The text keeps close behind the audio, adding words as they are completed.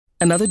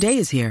Another day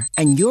is here,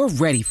 and you're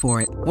ready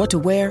for it. What to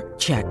wear?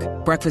 Check.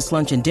 Breakfast,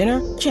 lunch, and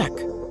dinner? Check.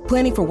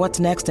 Planning for what's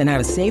next and how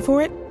to save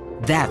for it?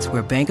 That's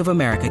where Bank of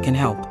America can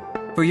help.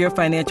 For your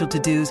financial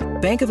to-dos,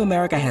 Bank of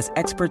America has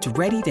experts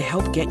ready to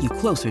help get you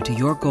closer to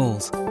your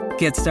goals.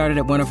 Get started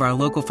at one of our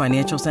local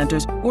financial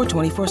centers or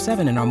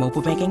 24/7 in our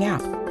mobile banking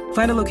app.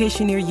 Find a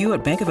location near you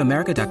at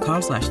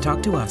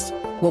bankofamerica.com/talktous.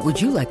 What would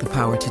you like the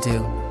power to do?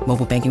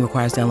 Mobile banking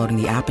requires downloading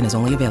the app and is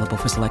only available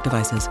for select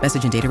devices.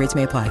 Message and data rates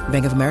may apply.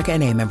 Bank of America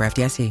N.A., member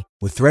FDIC.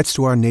 With threats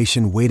to our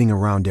nation waiting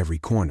around every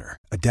corner,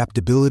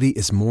 adaptability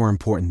is more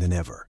important than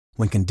ever.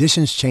 When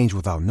conditions change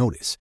without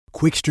notice,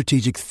 quick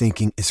strategic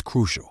thinking is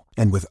crucial.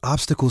 And with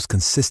obstacles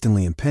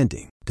consistently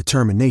impending,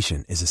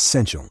 determination is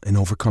essential in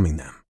overcoming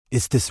them.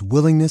 It's this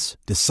willingness,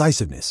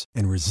 decisiveness,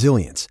 and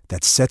resilience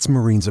that sets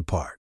Marines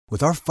apart.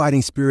 With our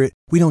fighting spirit,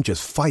 we don't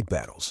just fight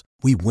battles,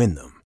 we win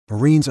them.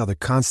 Marines are the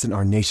constant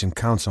our nation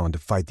counts on to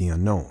fight the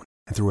unknown.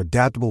 And through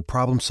adaptable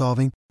problem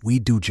solving, we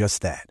do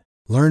just that.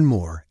 Learn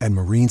more at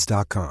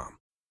marines.com.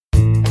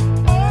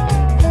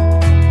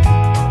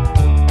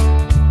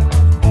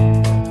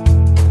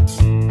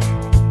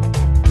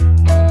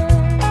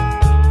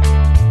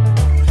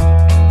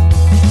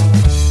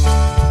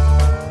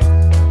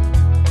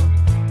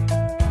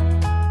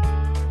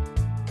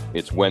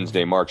 It's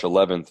Wednesday, March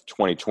 11th,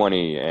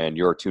 2020, and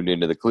you're tuned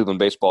into the Cleveland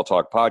Baseball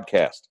Talk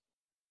podcast.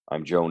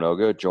 I'm Joe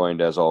Noga,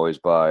 joined as always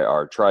by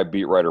our Tribe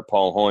beat writer,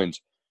 Paul Hoynes.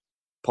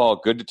 Paul,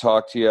 good to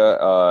talk to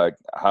you.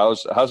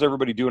 How's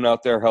everybody doing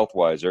out there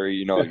health-wise?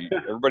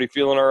 Everybody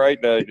feeling all right?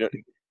 I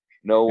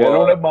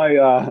don't have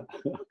my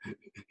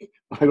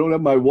I don't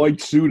have my white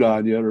suit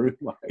on yet.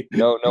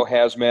 No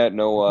hazmat,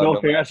 no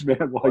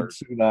hazmat white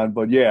suit on,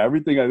 but yeah,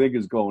 everything I think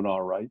is going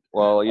all right.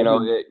 Well,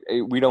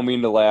 we don't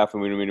mean to laugh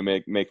and we don't mean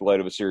to make light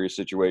of a serious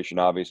situation.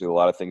 Obviously, a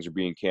lot of things are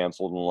being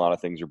canceled and a lot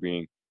of things are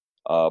being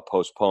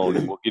postponed.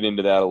 And we'll get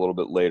into that a little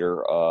bit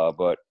later.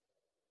 But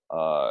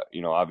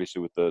obviously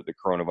with the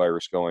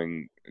coronavirus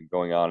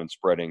going on and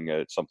spreading,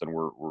 it's something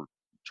we're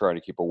trying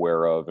to keep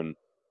aware of and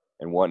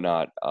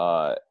whatnot.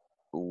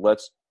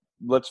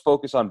 Let's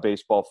focus on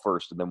baseball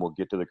first, and then we'll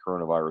get to the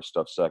coronavirus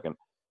stuff second.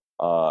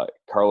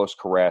 Carlos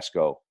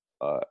Carrasco,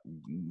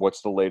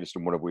 what's the latest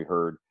and what have we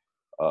heard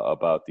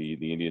about the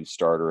Indian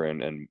starter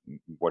and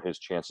what his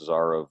chances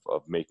are of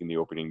making the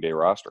opening day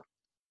roster?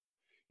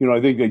 I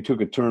think they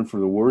took a turn for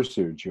the worse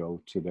there,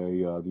 Joe,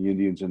 today. The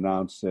Indians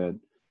announced that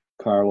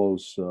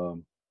Carlos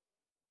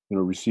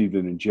received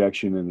an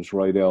injection in his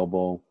right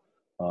elbow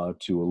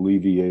to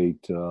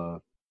alleviate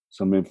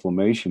some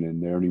inflammation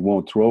in there, and he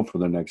won't throw for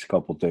the next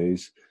couple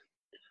days.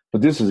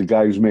 But this is a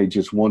guy who's made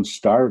just one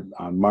start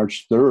on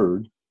March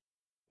 3rd.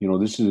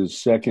 This is his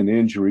second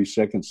injury,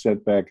 second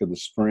setback of the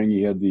spring.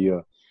 He had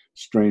the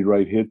strained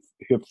right hip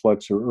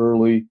flexor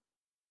early.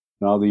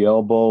 Now the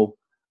elbow.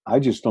 I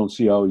just don't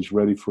see how he's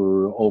ready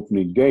for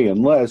opening day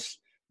unless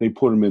they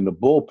put him in the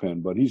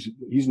bullpen. But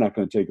he's not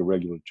going to take a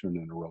regular turn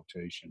in a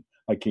rotation.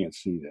 I can't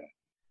see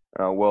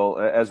that. Well,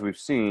 as we've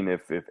seen,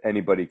 if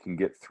anybody can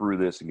get through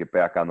this and get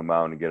back on the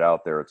mound and get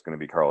out there, it's going to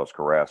be Carlos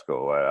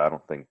Carrasco. I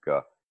don't think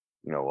a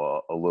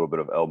little bit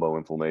of elbow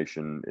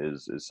inflammation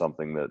is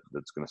something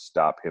that's going to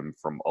stop him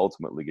from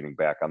ultimately getting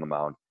back on the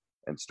mound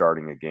and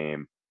starting a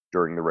game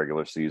during the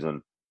regular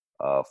season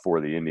for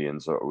the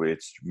Indians. So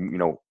it's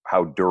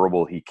how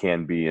durable he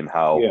can be and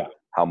how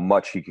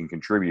much he can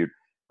contribute.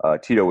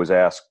 Tito was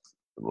asked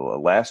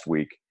last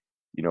week,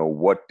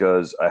 what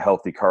does a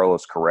healthy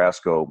Carlos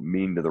Carrasco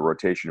mean to the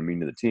rotation and mean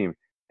to the team?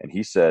 And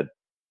he said,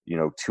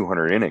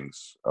 200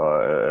 innings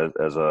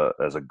as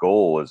a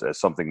goal, as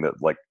something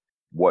that like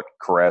what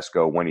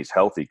Carrasco, when he's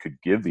healthy, could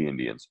give the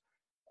Indians.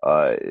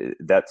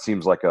 That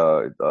seems like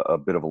a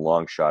bit of a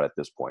long shot at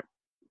this point.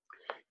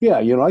 Yeah,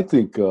 I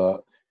think,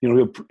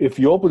 if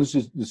he opens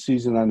the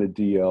season on a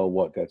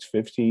DL, that's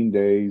 15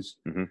 days.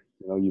 Mm-hmm.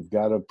 You've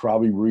got to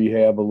probably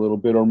rehab a little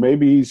bit, or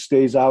maybe he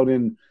stays out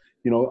in,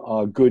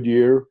 a good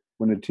year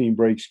when the team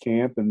breaks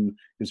camp and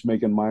is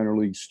making minor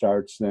league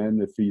starts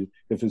then,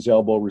 if his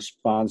elbow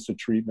responds to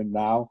treatment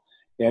now,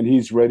 and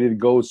he's ready to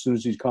go as soon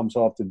as he comes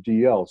off the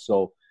DL.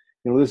 So,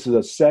 this is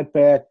a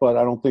setback, but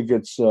I don't think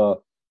it's a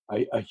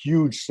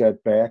huge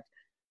setback.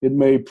 It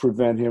may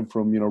prevent him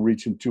from,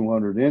 reaching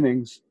 200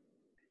 innings.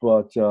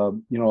 But,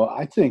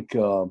 I think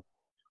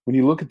when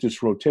you look at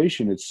this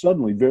rotation, it's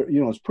suddenly very,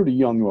 it's pretty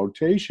young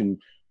rotation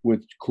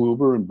with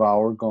Kluber and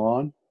Bauer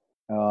gone.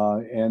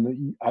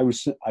 And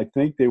I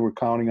think they were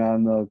counting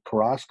on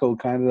Carrasco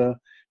kind of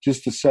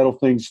just to settle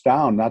things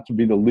down, not to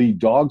be the lead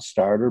dog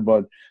starter,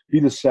 but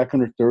be the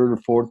second or third or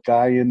fourth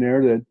guy in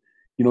there that,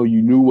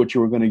 you knew what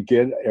you were going to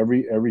get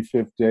every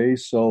fifth day.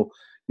 So,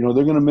 they're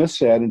going to miss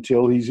that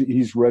until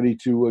he's ready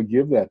to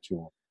give that to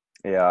him.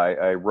 Yeah,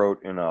 I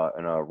wrote in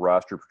a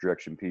roster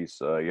projection piece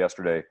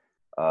yesterday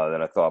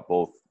that I thought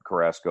both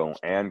Carrasco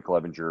and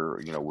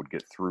Clevinger, would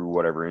get through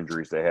whatever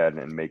injuries they had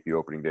and make the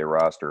opening day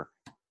roster.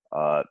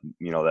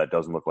 That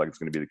doesn't look like it's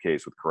going to be the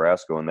case with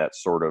Carrasco, and that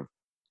sort of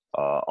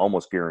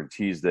almost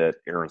guarantees that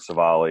Aaron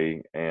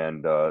Savali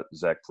and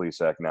Zach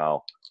Plesac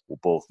now will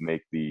both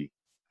make the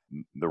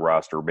the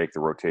roster, make the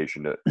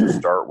rotation to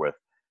start with.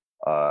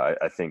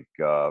 I think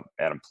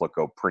Adam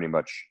Plutko pretty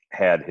much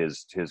had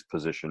his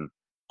position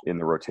in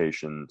the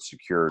rotation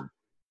secured,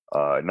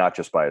 not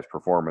just by his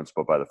performance,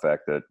 but by the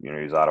fact that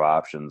he's out of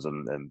options,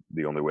 and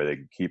the only way they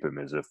can keep him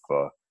is if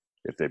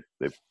they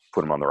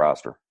put him on the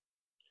roster.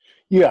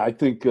 Yeah, I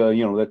think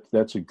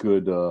that's a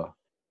good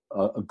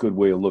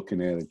way of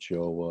looking at it,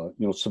 Joe.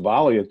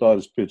 Savali, I thought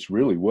has pitched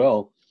really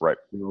well. Right.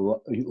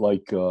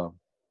 Like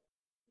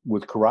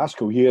with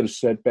Carrasco, he had a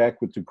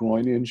setback with the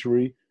groin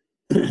injury.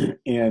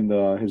 And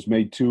has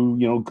made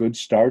 2, good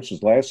starts.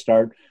 His last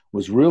start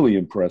was really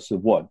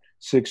impressive.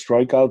 6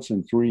 strikeouts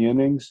in 3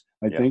 innings,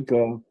 I think.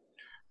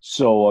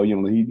 So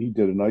he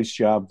did a nice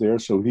job there.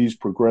 So he's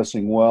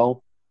progressing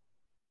well.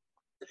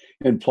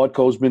 And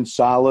Plutko's been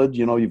solid.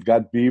 You've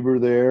got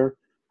Bieber there,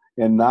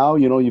 and now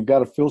you've got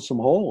to fill some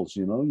holes.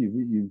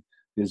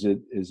 Is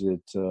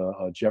it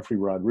Jeffrey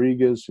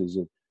Rodriguez? Is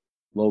it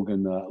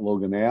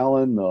Logan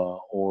Allen,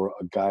 or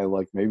a guy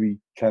like maybe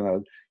kind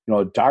of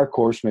a dark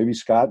horse, maybe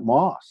Scott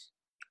Moss.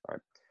 All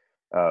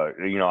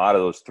right. Out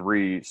of those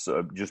 3,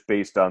 so just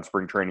based on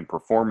spring training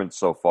performance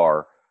so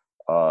far,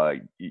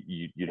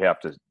 you'd have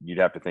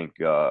to think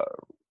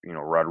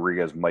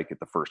Rodriguez might get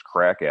the first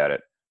crack at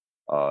it,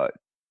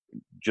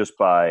 just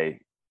by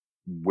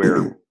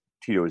where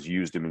Tito has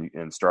used him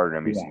and started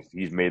him.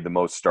 He's made the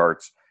most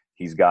starts.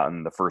 He's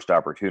gotten the first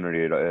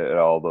opportunity at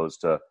all those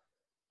to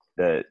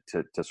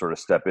sort of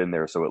step in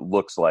there. So it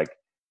looks like,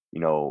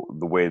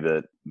 the way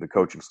that the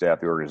coaching staff,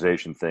 the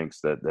organization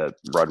thinks that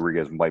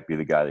Rodriguez might be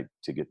the guy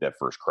to get that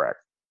first crack.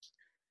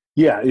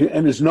 Yeah,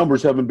 and his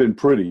numbers haven't been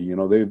pretty.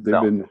 They've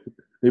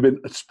been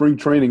spring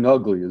training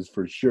ugly, is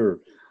for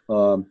sure.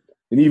 And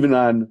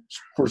even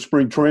for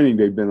spring training,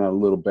 they've been a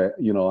little bit,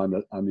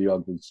 on the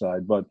ugly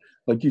side. But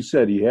like you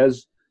said, he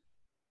has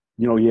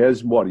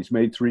he's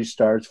made 3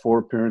 starts, 4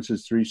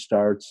 appearances, 3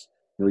 starts.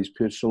 He's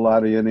pitched a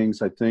lot of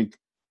innings. I think,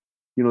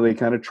 they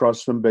kind of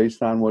trust him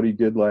based on what he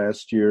did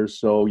last year.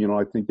 So,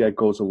 I think that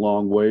goes a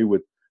long way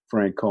with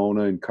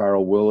Francona and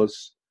Carl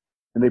Willis.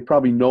 And they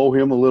probably know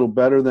him a little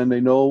better than they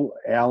know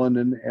Allen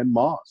and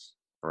Moss.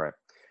 Right.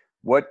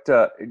 What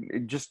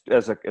just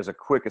as a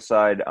quick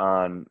aside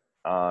on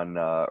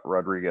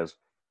Rodriguez,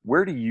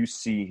 where do you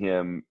see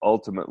him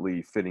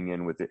ultimately fitting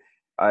in with it?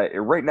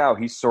 Right now,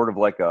 he's sort of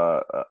like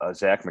a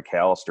Zach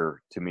McAllister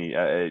to me,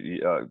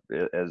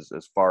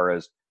 as far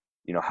as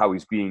how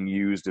he's being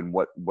used and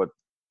what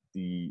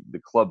the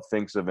club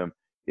thinks of him.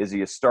 Is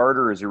he a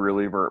starter? Is he a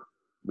reliever?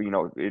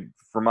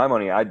 For my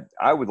money,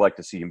 I would like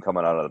to see him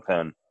coming out of the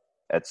pen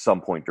at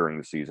some point during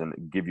the season,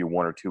 give you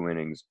 1 or 2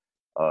 innings,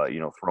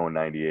 throwing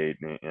 98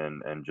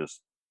 and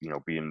just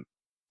being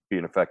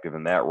effective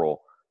in that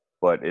role.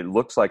 But it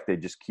looks like they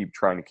just keep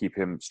trying to keep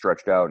him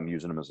stretched out and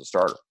using him as a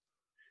starter.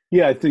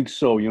 Yeah, I think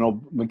so.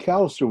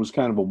 McAllister was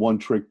kind of a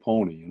one-trick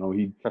pony.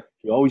 He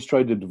always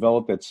tried to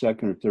develop that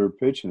second or third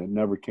pitch, and it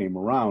never came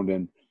around.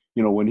 And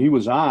when he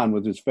was on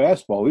with his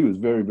fastball, he was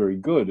very, very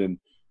good. And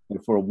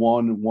for a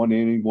one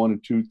inning,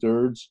 1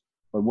 2/3.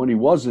 But when he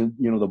wasn't,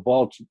 the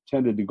ball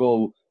tended to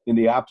go in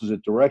the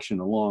opposite direction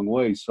a long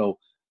way. So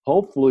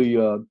hopefully,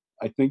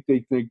 I think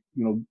they think,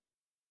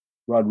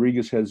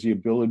 Rodriguez has the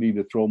ability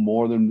to throw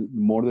more than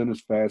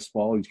his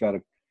fastball. He's got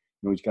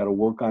to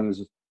work on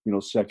his,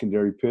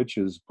 secondary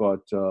pitches. But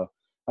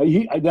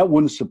that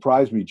wouldn't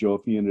surprise me, Joe,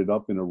 if he ended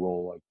up in a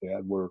role like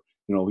that, where,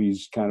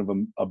 he's kind of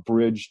a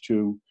bridge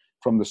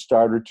from the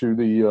starter to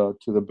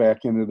the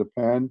back end of the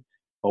pen,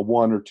 a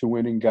 1 or 2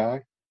 inning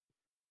guy.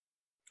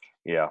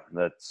 Yeah,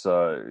 that's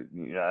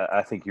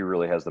I think he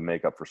really has the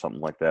makeup for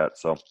something like that.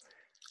 So,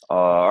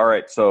 all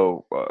right.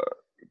 So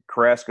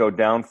Carrasco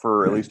down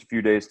for at least a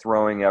few days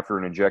throwing after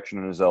an injection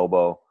in his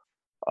elbow.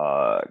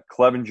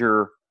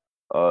 Clevinger,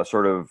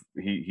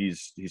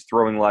 he's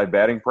throwing live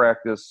batting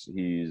practice.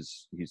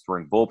 He's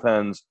throwing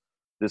bullpens.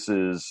 This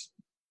is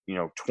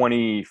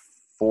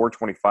 24,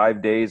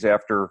 25 days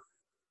after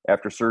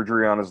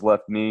surgery on his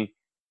left knee,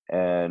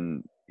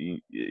 and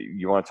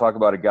you want to talk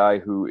about a guy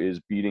who is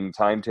beating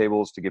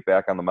timetables to get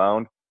back on the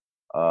mound.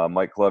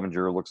 Mike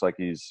Clevinger looks like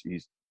he's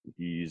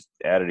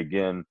at it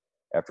again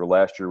after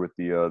last year with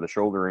the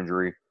shoulder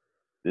injury.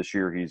 This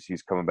year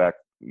he's coming back,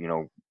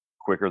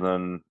 quicker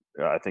than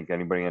I think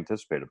anybody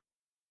anticipated.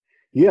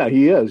 Yeah,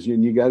 he is,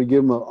 and you got to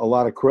give him a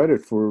lot of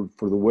credit for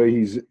the way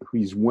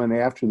he's went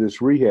after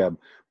this rehab.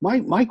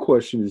 My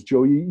question is,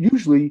 Joe,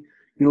 usually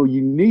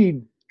you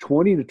need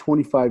 20 to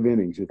 25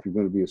 innings if you're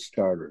going to be a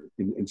starter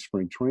in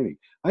spring training.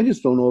 I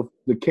just don't know if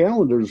the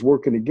calendar is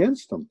working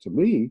against him, to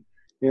me,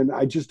 and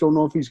I just don't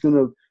know if he's going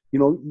to,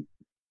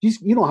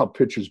 how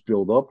pitchers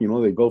build up.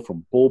 They go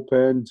from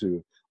bullpen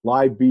to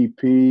live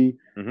BP,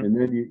 and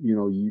then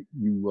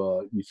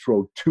you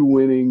throw 2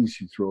 innings,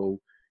 you throw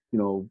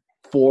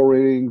 4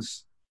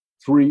 innings,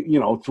 3,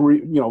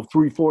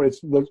 4.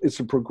 It's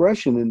a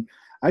progression, and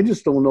I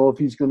just don't know if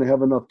he's going to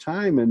have enough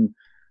time. And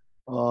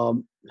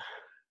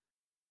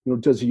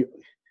does he,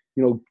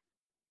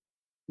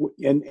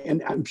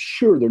 and I'm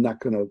sure they're not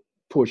going to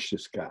push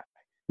this guy.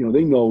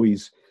 They know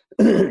he's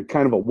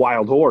kind of a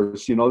wild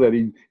horse,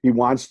 that he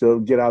wants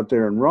to get out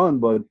there and run.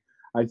 But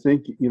I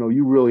think,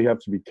 you really have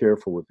to be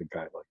careful with a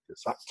guy like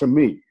this, to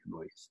me at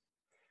least.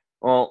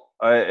 Well,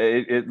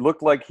 it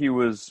looked like he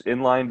was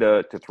in line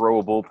to throw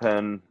a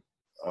bullpen,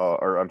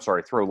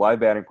 throw live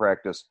batting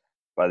practice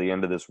by the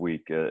end of this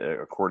week,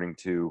 according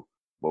to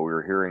what we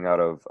were hearing out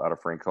of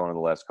Francona the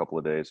last couple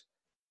of days.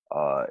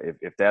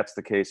 If that's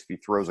the case, if he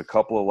throws a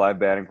couple of live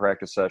batting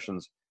practice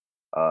sessions,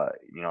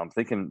 I'm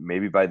thinking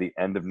maybe by the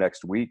end of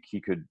next week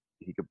he could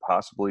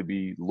possibly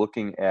be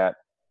looking at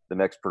the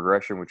next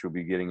progression, which will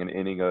be getting an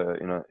inning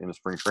in a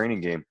spring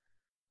training game.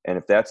 And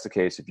if that's the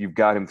case, if you've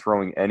got him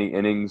throwing any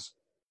innings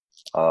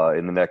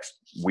in the next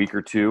week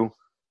or two,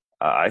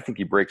 I think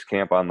he breaks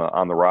camp on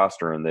the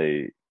roster, and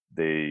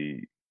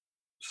they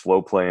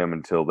slow play him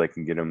until they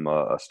can get him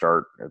a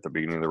start at the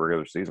beginning of the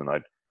regular season. I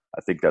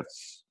think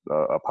that's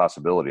a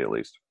possibility, at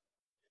least.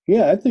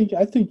 Yeah, I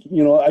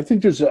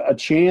think there's a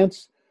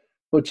chance,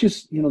 but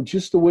just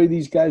the way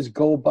these guys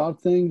go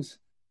about things,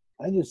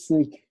 I just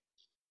think,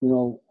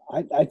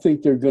 I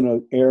think they're going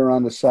to err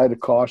on the side of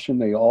caution.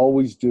 They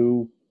always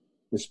do,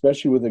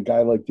 especially with a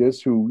guy like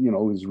this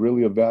who, is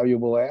really a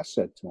valuable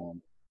asset to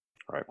them.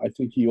 Right. I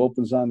think he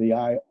opens on the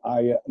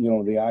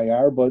the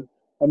IR, but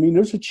I mean,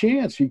 there's a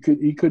chance he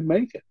could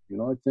make it.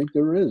 I think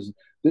there is.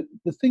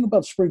 The thing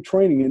about spring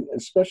training, and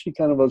especially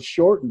kind of a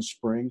shortened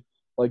spring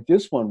like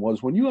this one,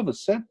 was when you have a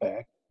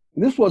setback,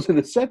 and this wasn't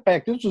a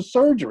setback, this was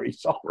surgery.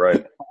 So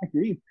right.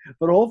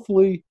 But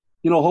hopefully,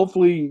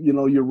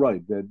 you're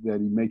right that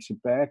he makes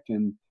it back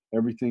and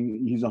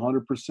everything. He's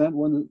 100%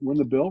 when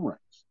the bell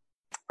rings.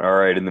 All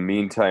right. In the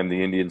meantime,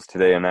 the Indians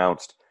today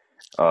announced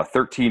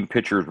 13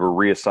 pitchers were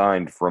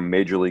reassigned from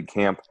Major League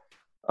camp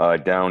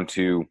down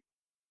to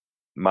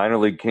minor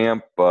league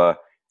camp. I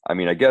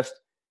guess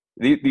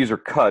these are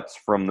cuts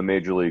from the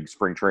Major League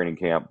spring training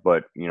camp,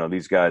 but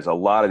a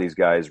lot of these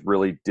guys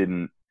really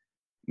didn't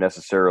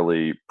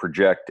necessarily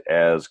project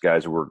as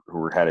guys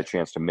who had a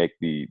chance to make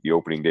the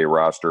opening day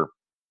roster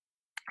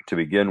to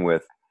begin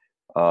with.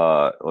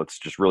 Let's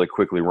just really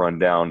quickly run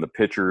down the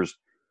pitchers: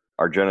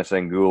 Argenis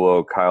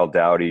Angulo, Kyle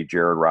Dowdy,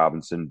 Jared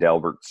Robinson,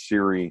 Dalbert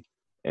Siri,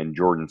 and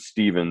Jordan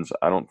Stevens.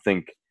 I don't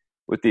think,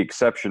 with the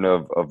exception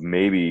of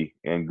maybe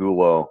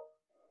Angulo,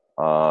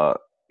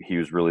 he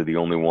was really the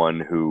only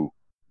one who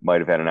might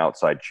have had an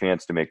outside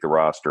chance to make the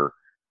roster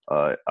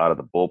out of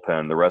the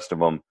bullpen. The rest of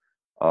them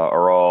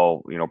are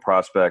all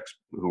prospects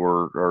who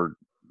are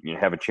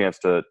have a chance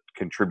to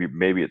contribute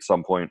maybe at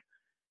some point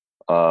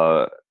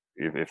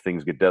if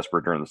things get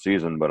desperate during the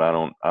season. But I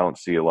don't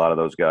see a lot of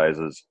those guys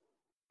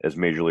as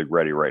Major League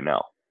ready right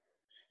now.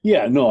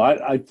 Yeah, no,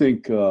 I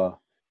think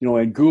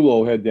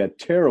Angulo had that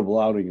terrible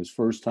outing his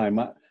first time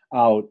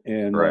out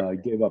and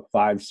right. Gave up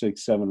 5,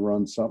 6, 7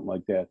 runs, something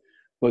like that.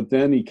 But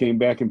then he came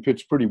back and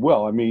pitched pretty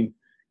well. I mean,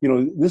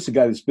 this is a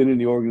guy that's been in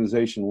the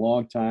organization a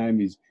long time.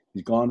 He's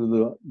gone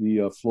to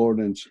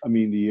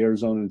the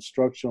Arizona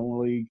Instructional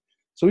League.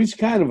 So he's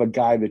kind of a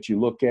guy that you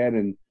look at.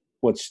 And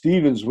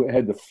Stevens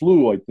had the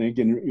flu, I think,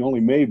 and he only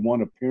made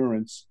one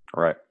appearance.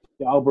 Right.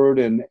 Albert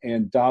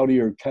and Dowdy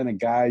are kind of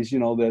guys,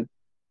 that,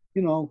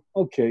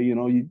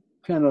 you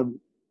kind of,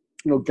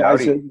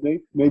 guys Dowdy,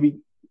 that maybe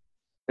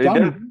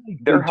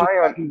they're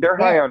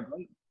high on.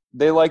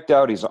 They like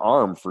Dowdy's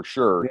arm for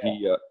sure.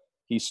 Yeah.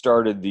 He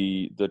started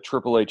the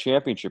AAA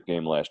championship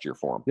game last year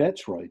for him.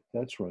 That's right.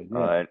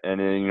 Yeah. And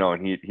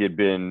then he had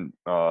been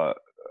I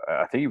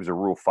think he was a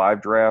Rule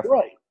 5 draft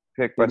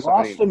pick by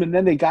somebody. Lost him and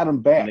then they got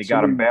him back. And they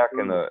got him back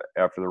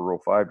after the Rule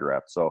 5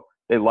 draft. So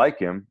they like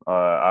him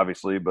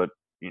obviously, but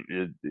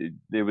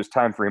it was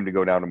time for him to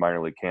go down to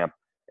minor league camp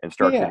and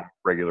start getting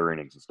regular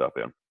innings and stuff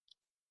in.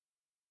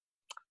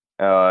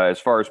 As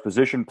far as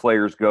position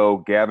players go,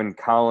 Gavin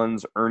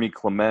Collins, Ernie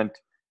Clement,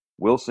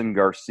 Wilson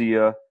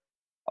Garcia,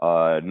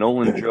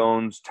 Nolan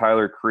Jones,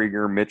 Tyler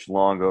Krieger, Mitch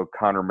Longo,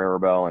 Connor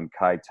Maribel, and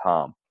Kai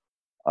Tom.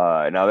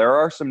 Now there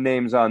are some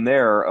names on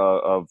there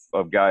of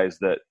guys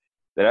that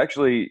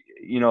actually,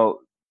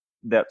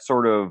 that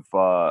sort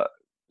of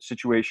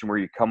situation where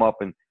you come up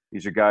and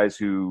these are guys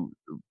who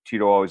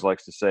Tito always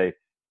likes to say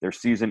their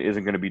season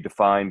isn't going to be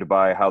defined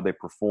by how they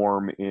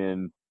perform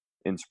in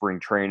spring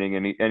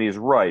training, and he's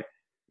right.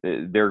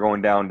 They're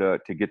going down to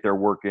get their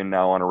work in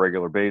now on a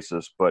regular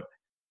basis, but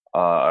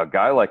a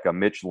guy like a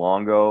Mitch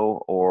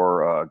Longo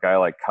or a guy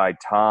like Kai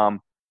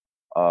Tom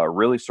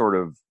really sort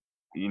of,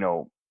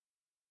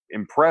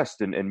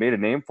 impressed and made a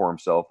name for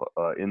himself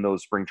in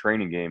those spring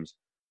training games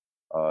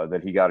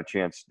that he got a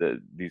chance, that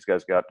these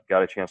guys got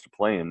a chance to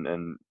play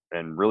and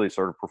really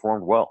sort of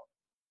performed well.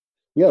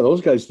 Yeah,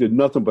 those guys did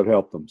nothing but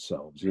help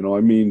themselves.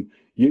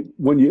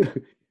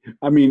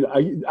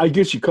 I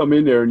guess you come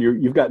in there and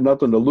you've got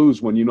nothing to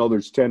lose when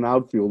there's 10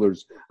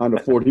 outfielders on a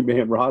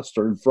 40-man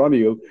roster in front of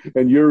you,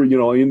 and you're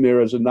in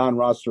there as a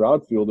non-roster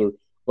outfielder.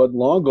 But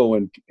Longo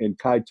and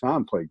Kai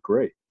Tom played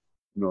great.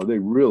 They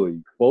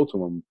really, both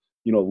of them.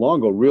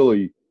 Longo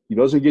really, he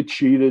doesn't get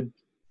cheated.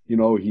 He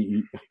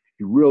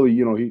really,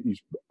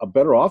 he's a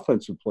better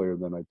offensive player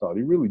than I thought.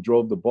 He really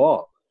drove the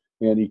ball,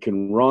 and he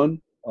can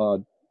run.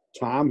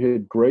 Tom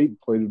hit great,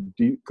 played a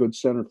deep, good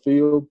center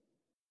field.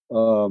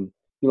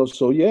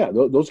 So yeah,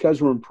 those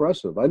guys were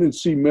impressive. I didn't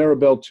see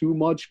Maribel too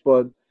much,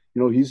 but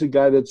he's a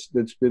guy that's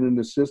been in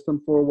the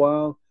system for a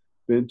while,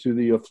 been to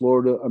the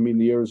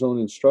the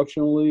Arizona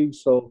Instructional League.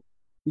 So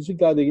he's a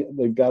guy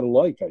they've got to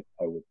like, I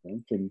would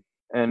think.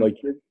 And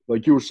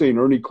like you were saying,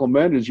 Ernie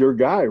Clement is your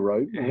guy,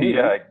 right?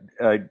 Yeah,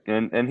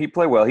 and he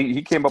played well.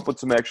 He came up with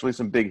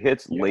some big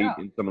hits late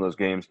in some of those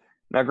games.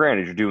 Now,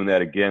 granted, you're doing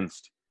that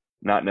against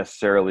not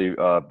necessarily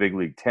big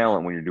league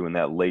talent when you're doing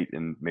that late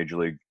in Major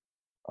League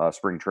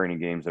spring training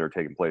games that are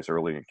taking place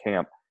early in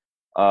camp.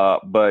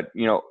 But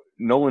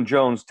Nolan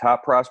Jones,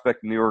 top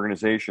prospect in the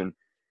organization,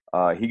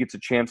 he gets a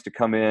chance to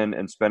come in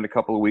and spend a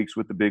couple of weeks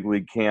with the big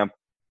league camp.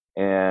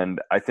 And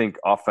I think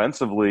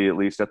offensively, at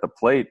least at the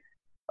plate,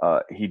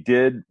 he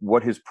did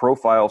what his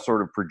profile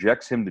sort of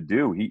projects him to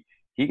do.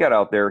 He got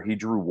out there, he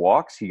drew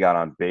walks, he got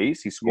on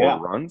base, he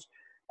scored runs.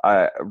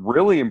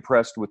 Really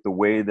impressed with the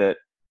way that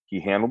he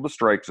handled the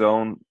strike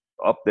zone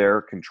up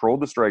there,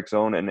 controlled the strike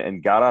zone,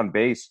 and got on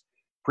base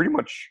pretty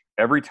much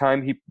every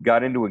time he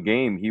got into a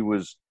game. He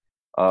was,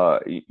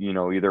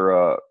 either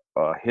a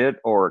hit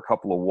or a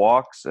couple of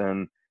walks,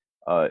 and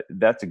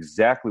that's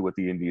exactly what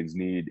the Indians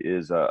need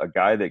is a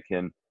guy that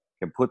can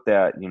put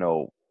that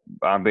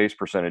on base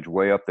percentage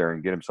way up there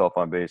and get himself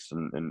on base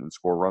and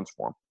score runs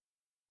for him.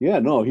 Yeah,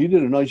 no, he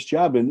did a nice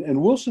job,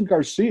 and Wilson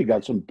Garcia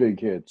got some big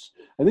hits.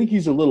 I think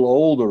he's a little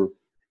older.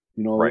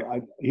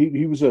 Right.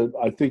 He was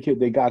I think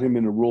they got him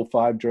in the Rule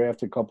 5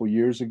 draft a couple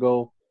years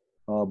ago.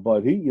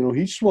 But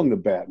he swung the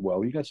bat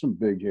well. He got some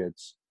big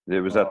hits.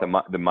 It was at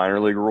the minor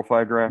league Rule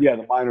 5 draft? Yeah,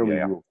 the minor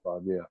league Rule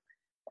 5, yeah.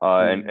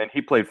 And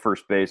he played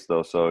first base,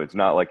 though, so it's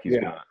not like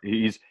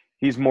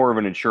he's more of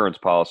an insurance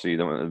policy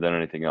than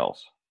anything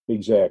else.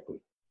 Exactly.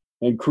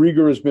 And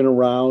Krieger has been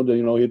around,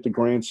 hit the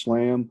grand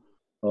slam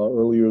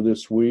earlier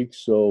this week.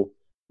 So,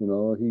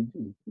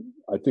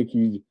 I think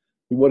he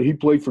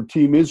played for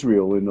Team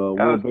Israel in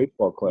World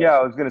Baseball Classic. Yeah,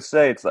 I was going to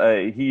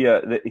say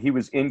he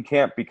was in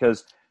camp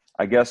because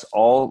I guess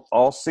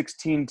all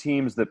 16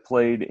 teams that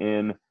played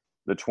in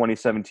the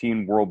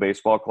 2017 World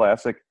Baseball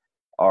Classic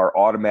are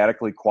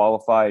automatically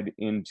qualified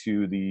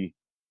into the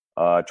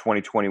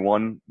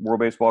 2021 World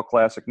Baseball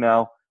Classic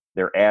now.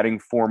 They're adding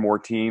 4 more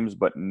teams,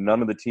 but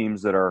none of the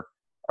teams that are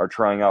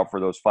trying out for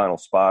those final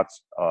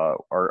spots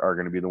are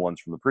going to be the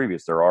ones from the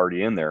previous. They're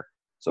already in there.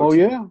 So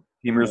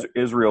Team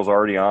Israel's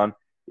already on.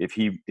 If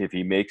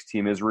he makes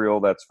Team Israel,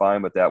 that's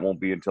fine, but that won't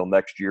be until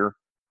next year.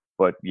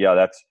 But yeah,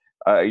 that's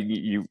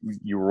you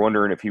were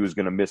wondering if he was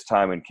going to miss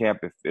time in camp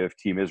if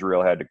Team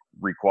Israel had to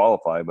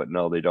requalify, but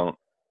no, they don't.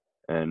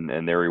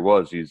 And there he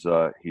was. He's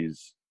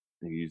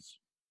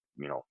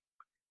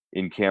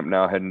in camp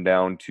now, heading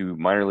down to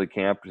minor league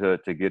camp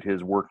to get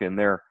his work in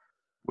there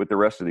with the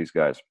rest of these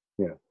guys.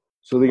 Yeah.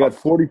 So they got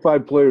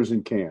 45 players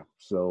in camp.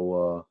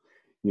 So,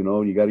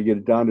 you got to get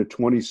it down to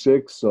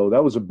 26. So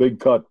that was a big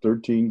cut,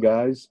 13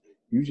 guys.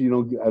 Usually,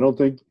 I don't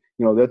think,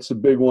 that's the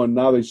big one.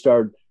 Now they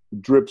start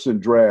drips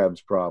and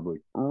drabs probably.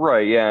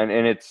 Right, yeah,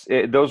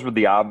 and those were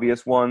the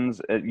obvious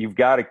ones. You've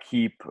got to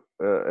keep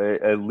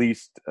at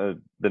least the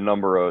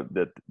number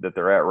that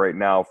they're at right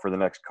now for the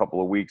next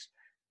couple of weeks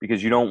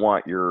because you don't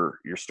want your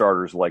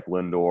starters like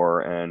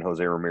Lindor and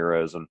Jose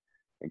Ramirez and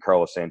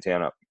Carlos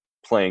Santana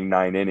playing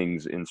 9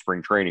 innings in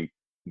spring training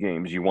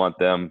games. You want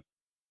them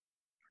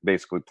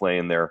basically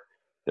playing their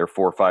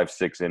 4, 5,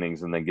 6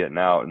 innings and then getting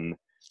out, and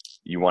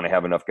you want to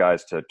have enough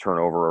guys to turn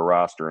over a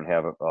roster and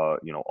have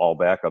all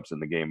backups in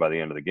the game by the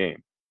end of the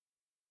game.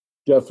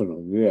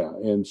 Definitely, yeah.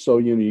 And so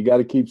you got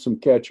to keep some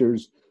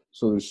catchers.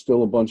 So there's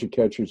still a bunch of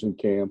catchers in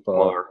camp.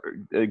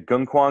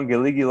 Gunkwang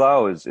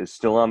Giligilao is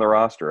still on the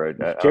roster.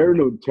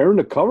 Tearing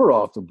the cover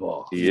off the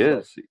ball. He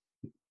is.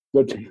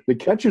 The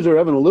catchers are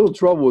having a little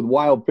trouble with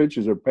wild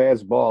pitches or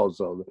pass balls.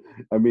 So,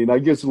 I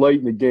guess late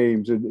in the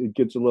games it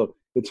gets a little.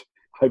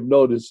 I've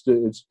noticed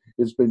it's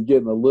been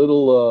getting a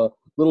little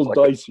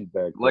dicey back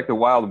there. Like the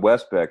Wild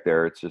West back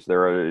there. It's just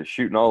they're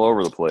shooting all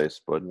over the place.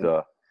 But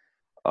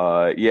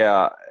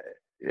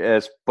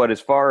as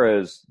far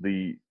as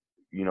the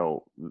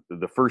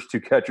first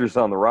 2 catchers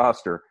on the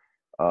roster,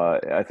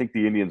 I think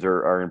the Indians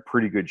are in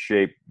pretty good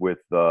shape with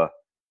the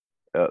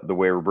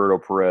way Roberto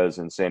Perez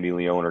and Sandy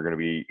Leon are going to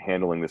be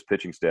handling this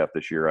pitching staff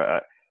this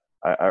year.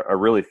 I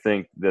really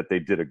think that they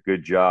did a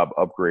good job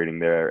upgrading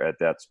there at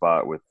that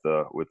spot with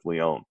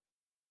Leon.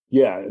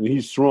 Yeah, and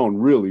he's thrown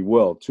really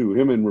well too.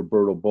 Him and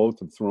Roberto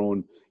both have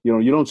thrown.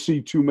 You don't see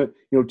too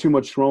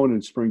much throwing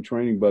in spring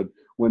training, but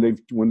when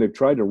they've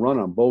tried to run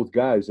on both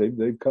guys, they've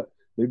paid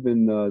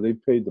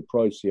the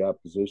price, the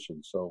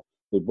opposition. So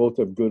they both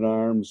have good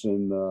arms,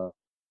 and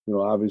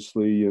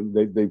obviously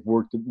they've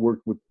worked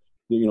with.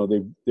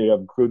 They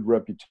have good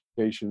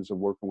reputations of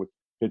working with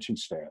pitching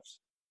staffs.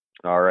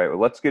 All right, well,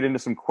 let's get into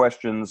some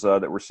questions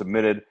that were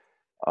submitted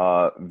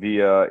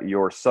via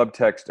your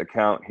Subtext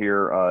account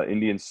here,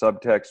 Indian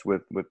Subtext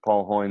with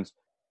Paul Hoynes.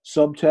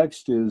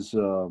 Subtext is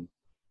a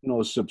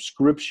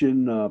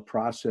subscription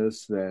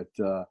process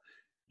that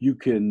you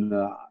can.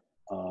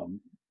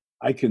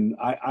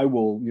 I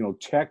will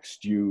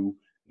text you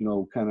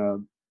kind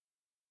of,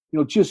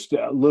 just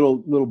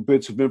little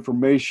bits of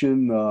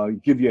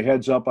information, give you a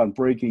heads up on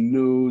breaking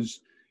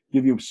news,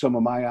 give you some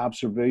of my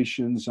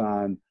observations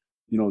on,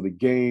 the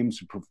games,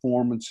 the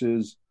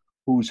performances,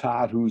 who's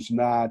hot, who's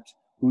not,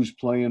 who's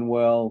playing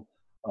well.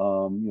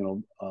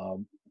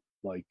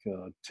 Like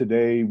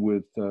today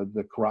with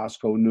the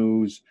Carrasco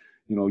news,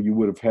 you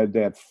would have had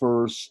that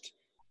first.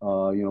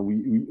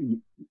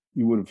 You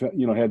would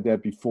have, had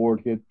that before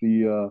it hit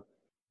the,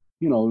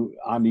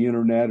 on the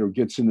internet or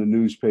gets in the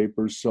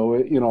newspapers. So,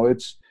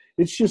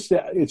 it's just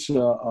that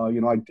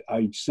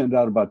I send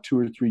out about 2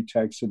 or 3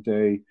 texts a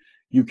day.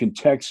 You can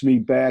text me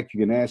back. You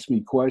can ask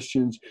me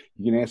questions.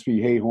 You can ask me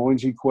Hey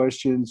Hoinsey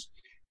questions.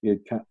 It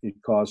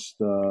costs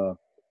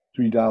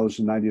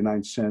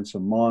 $3.99 a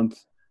month.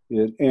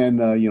 You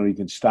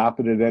can stop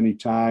it at any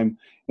time,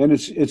 and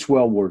it's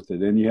well worth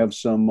it. And you have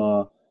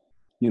some,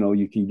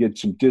 you can get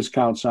some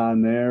discounts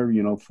on there,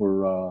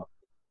 for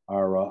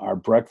our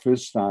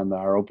breakfast on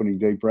our opening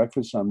day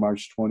breakfast on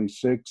March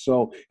 26th.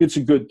 So it's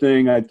a good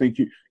thing. I think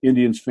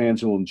Indians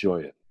fans will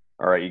enjoy it.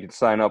 All right. You can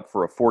sign up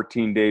for a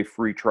 14-day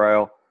free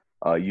trial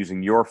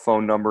using your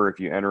phone number if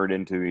you enter it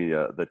into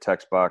the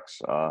text box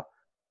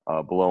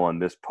below on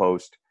this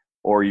post,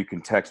 or you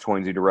can text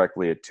Hoinsey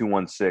directly at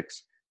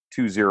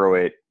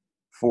 216-208-4346.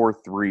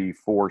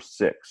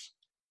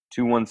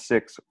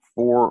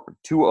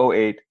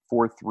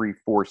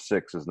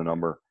 208-4346 is the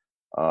number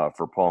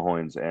for Paul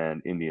Hoynes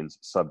and Indians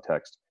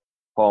subtext.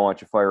 Paul, why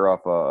don't you fire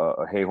off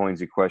a Hey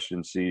Hoinsey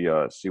question, see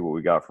what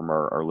we got from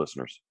our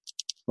listeners.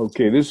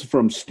 Okay, this is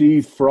from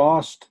Steve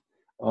Frost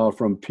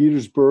from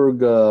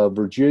Petersburg,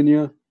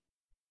 Virginia.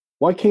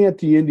 Why can't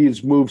the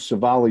Indians move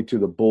Savali to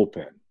the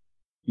bullpen?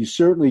 He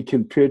certainly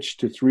can pitch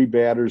to 3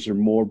 batters or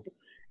more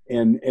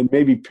and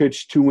maybe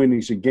pitch 2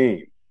 innings a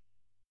game.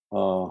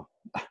 I'm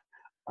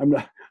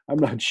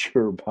not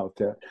sure about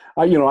that.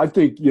 I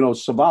think,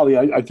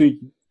 Savali, I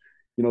think,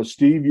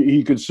 Steve,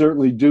 he could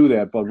certainly do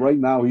that. But right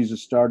now he's a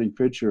starting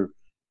pitcher,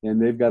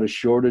 and they've got a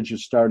shortage of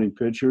starting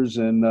pitchers,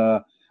 and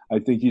I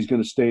think he's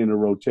going to stay in the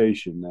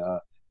rotation.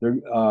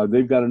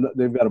 They've got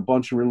a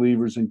bunch of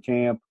relievers in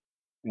camp,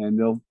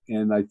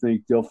 and I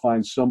think they'll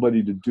find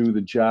somebody to do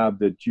the job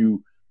that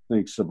you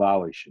think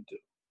Savali should do.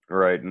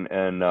 Right,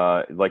 and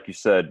like you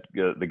said,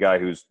 the guy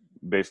who's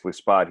basically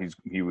spot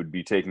he would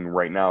be taking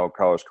right now,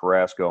 Carlos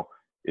Carrasco,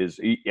 is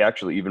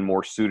actually even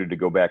more suited to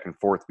go back and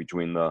forth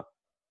between the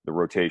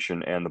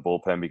rotation and the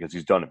bullpen because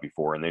he's done it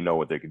before and they know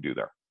what they can do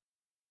there.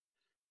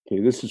 Okay,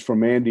 this is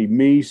from Andy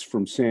Meese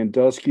from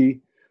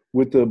Sandusky.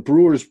 With the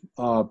Brewers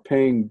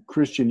paying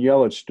Christian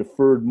Yelich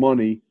deferred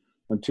money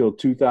until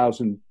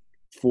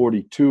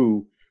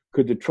 2042,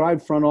 could the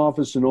Tribe front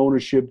office and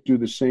ownership do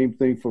the same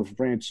thing for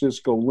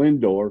Francisco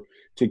Lindor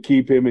to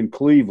keep him in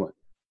Cleveland?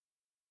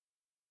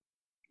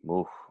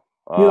 Oof.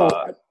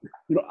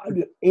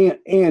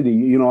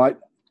 Andy,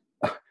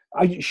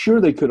 I sure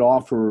they could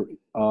offer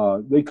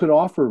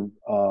Lindor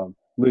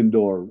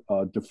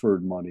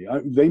deferred money.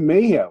 They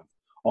may have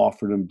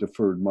offered him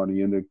deferred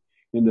money in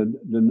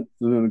the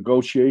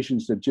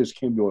negotiations that just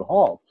came to a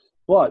halt.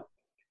 But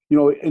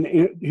and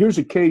here's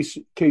a case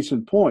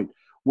in point.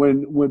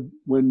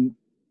 When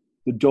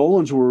the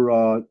Dolans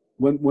were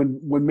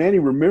when Manny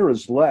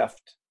Ramirez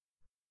left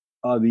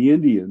the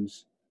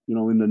Indians,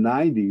 in the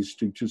 90s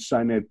to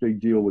sign that big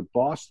deal with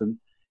Boston,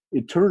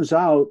 it turns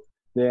out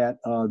that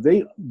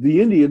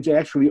the Indians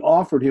actually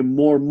offered him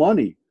more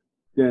money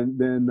than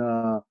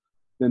the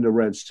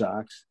Red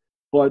Sox,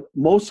 but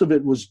most of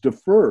it was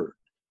deferred,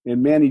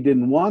 and Manny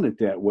didn't want it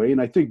that way.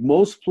 And I think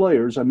most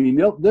players, I mean,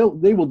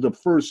 they will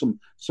defer some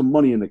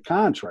money in the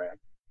contract,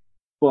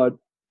 but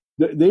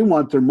they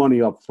want their money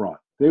up front.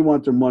 They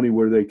want their money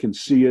where they can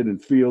see it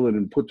and feel it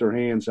and put their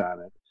hands on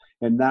it,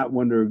 and not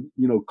when they're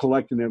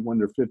collecting it when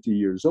they're 50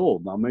 years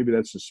old. Now maybe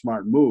that's a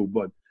smart move,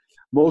 but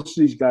most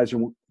of these guys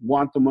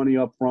want the money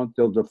up front.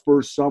 They'll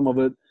defer some of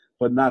it,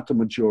 but not the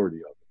majority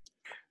of it.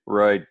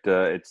 Right.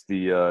 It's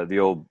the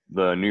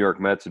New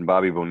York Mets and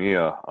Bobby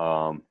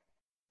Bonilla.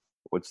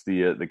 What's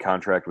the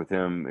contract with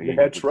him?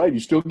 That's right.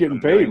 He's still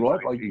getting paid.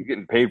 What? Like he's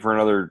getting paid for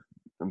another,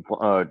 10,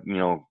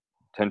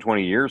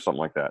 20 years, something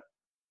like that.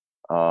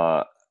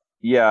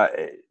 Yeah.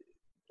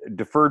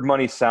 Deferred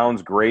money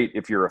sounds great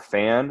if you're a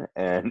fan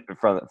and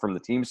from the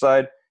team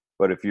side,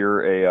 but if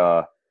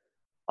you're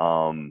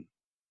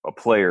a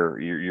player,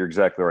 you're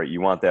exactly right.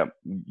 You want the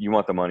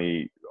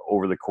money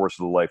over the course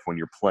of the life when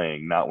you're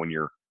playing, not when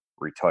you're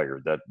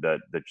retired. That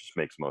just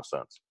makes most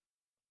sense.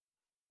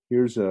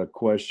 Here's a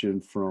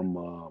question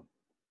from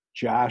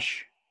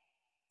Josh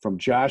from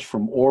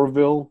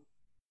Orville.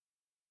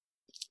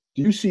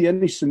 Do you see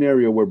any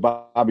scenario where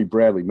Bobby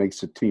Bradley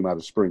makes a team out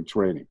of spring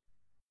training?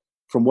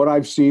 From what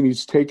I've seen,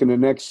 he's taken the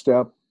next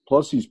step.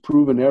 Plus, he's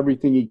proven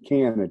everything he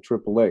can at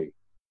AAA.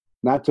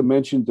 Not to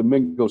mention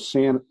Domingo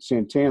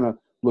Santana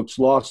looks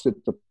lost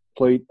at the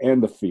plate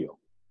and the field.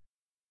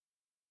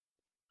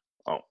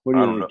 Oh, what do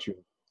you think, Joe?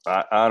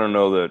 I don't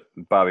know that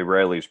Bobby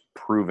Bradley's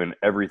proven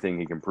everything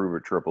he can prove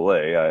at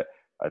AAA.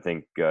 I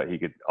think he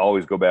could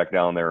always go back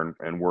down there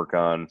and work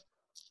on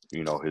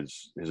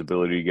his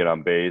ability to get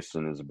on base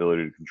and his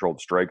ability to control the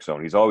strike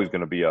zone. He's always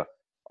going to be a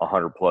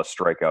 100-plus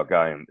strikeout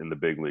guy in the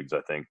big leagues,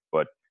 I think.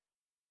 But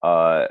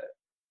I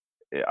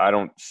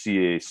don't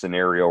see a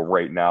scenario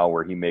right now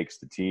where he makes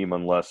the team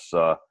unless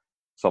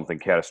something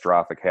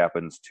catastrophic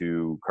happens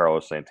to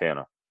Carlos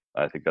Santana.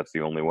 I think that's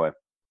the only way.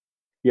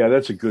 Yeah,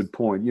 that's a good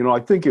point. I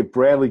think if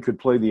Bradley could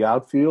play the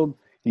outfield,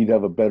 he'd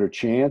have a better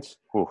chance.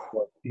 But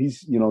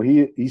he's,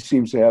 he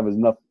seems to have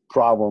enough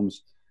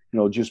problems,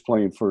 just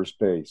playing first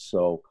base.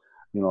 So,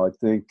 I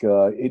think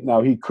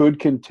now he could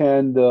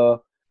contend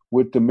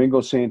with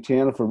Domingo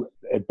Santana for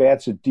at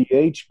bats at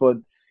DH, but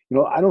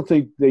I don't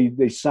think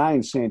they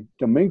signed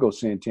Domingo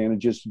Santana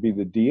just to be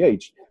the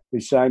DH. They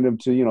signed him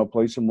to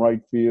play some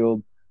right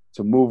field,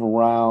 to move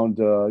around,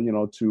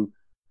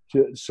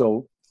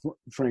 so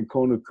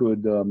Francona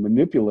could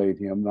manipulate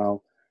him.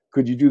 Now,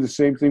 could you do the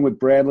same thing with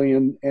Bradley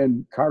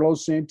and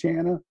Carlos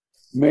Santana?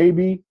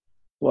 Maybe,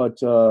 but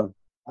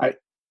I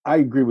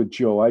agree with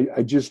Joe.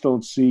 I just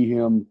don't see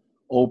him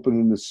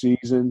opening the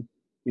season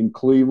in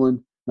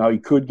Cleveland. Now, he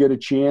could get a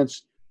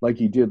chance like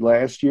he did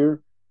last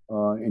year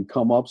and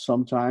come up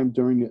sometime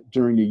during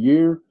the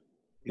year.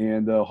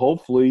 And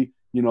hopefully,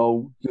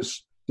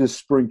 this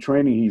spring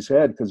training he's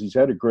had, because he's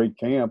had a great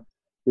camp,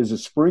 is a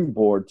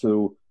springboard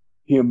to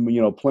him,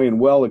 playing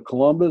well at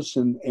Columbus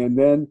and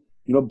then,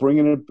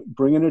 bringing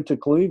it to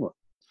Cleveland.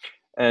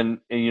 And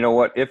you know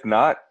what? If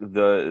not,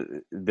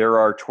 there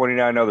are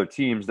 29 other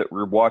teams that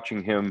we're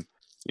watching him,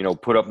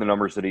 put up the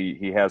numbers that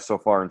he has so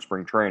far in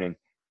spring training.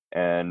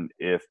 And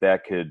if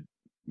that could,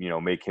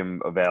 make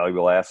him a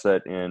valuable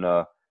asset in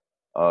a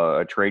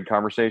trade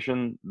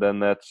conversation, then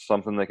that's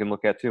something they can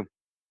look at too.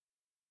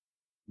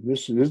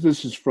 This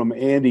is from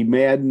Anthony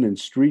Madden in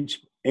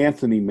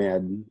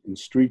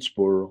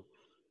Streetsboro.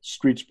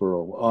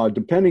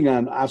 Depending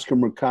on Oscar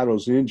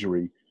Mercado's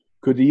injury,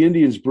 could the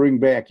Indians bring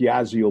back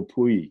Yasiel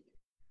Puig?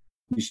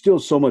 He's still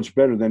so much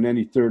better than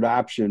any third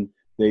option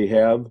they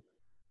have.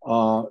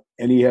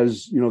 And he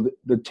has,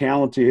 the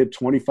talent to hit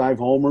 25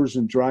 homers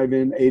and drive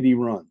in 80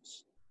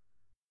 runs.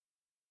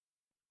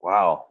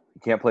 Wow. He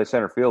can't play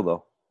center field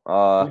though.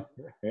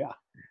 Yeah.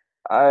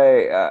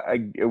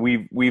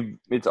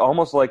 It's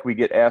almost like we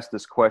get asked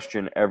this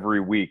question every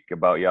week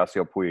about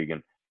Yasiel Puig.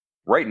 And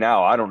right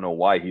now, I don't know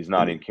why he's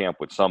not in camp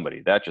with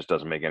somebody. That just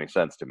doesn't make any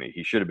sense to me.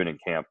 He should have been in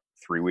camp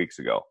 3 weeks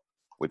ago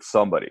with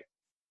somebody.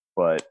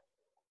 But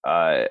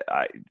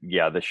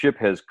the ship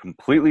has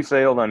completely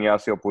sailed on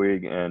Yasiel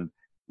Puig, and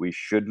we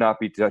should not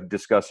be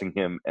discussing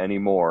him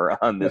anymore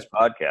on this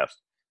podcast.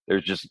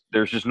 There's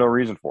just no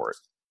reason for it.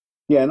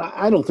 Yeah, and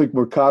I don't think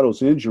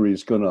Mercado's injury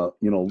is going to,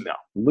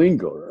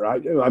 linger.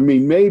 I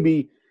mean,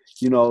 maybe,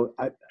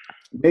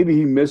 maybe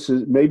he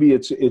misses. Maybe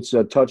it's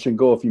a touch and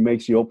go if he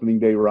makes the opening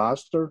day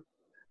roster.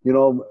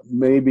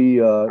 Maybe.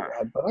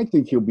 But I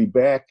think he'll be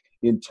back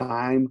in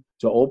time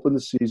to open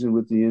the season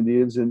with the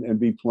Indians and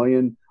be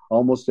playing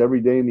almost every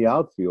day in the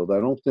outfield.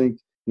 I don't think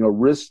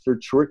risks are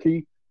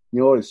tricky,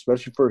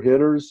 especially for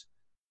hitters.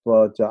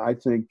 But I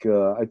think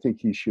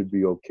he should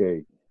be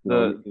okay.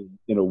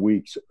 In a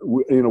week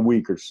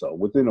or so,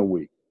 within a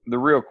week. The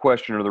real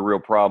question or the real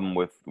problem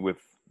with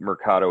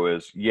Mercado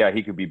is,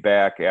 he could be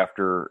back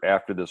after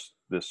this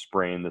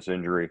sprain, this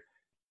injury,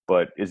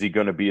 but is he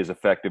going to be as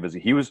effective as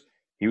he was?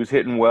 He was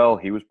hitting well.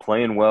 He was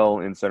playing well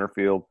in center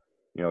field.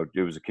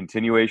 It was a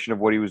continuation of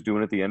what he was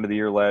doing at the end of the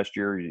year last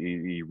year.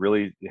 He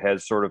really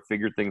has sort of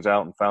figured things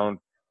out and found,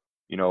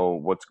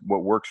 what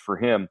works for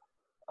him.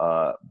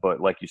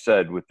 But like you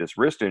said, with this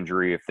wrist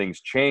injury, if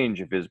things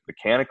change, if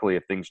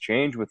things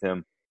change with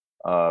him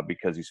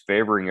because he's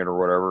favoring it or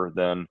whatever,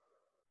 then,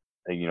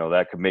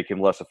 that could make him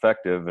less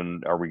effective.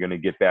 And are we going to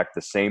get back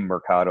the same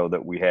Mercado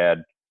that we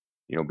had,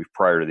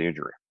 prior to the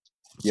injury?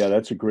 Yeah,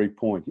 that's a great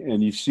point.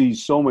 And you see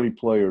so many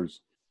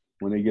players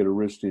when they get a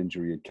wrist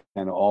injury, it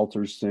kind of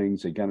alters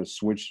things. They kind of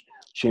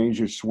change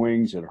their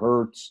swings. It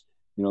hurts.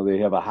 They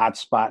have a hot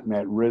spot in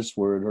that wrist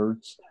where it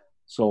hurts.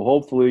 So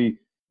hopefully,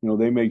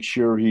 they make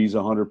sure he's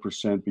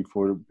 100%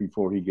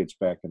 before he gets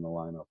back in the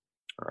lineup.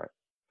 All right.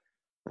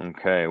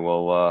 Okay.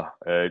 Well,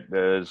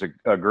 there's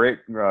a great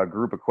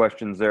group of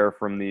questions there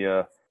from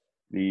the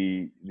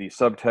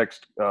subtext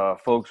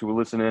folks who will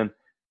listen in.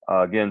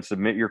 Again,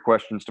 submit your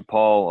questions to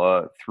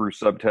Paul through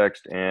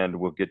subtext, and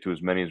we'll get to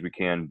as many as we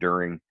can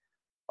during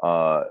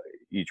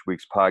each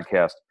week's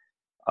podcast.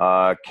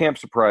 Camp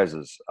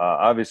surprises.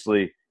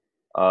 Obviously,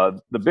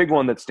 the big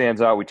one that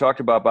stands out, we talked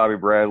about Bobby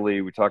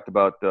Bradley. We talked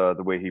about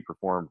the way he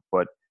performed.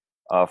 But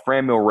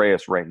Franmil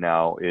Reyes right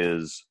now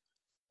is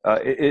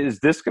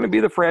this going to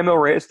be the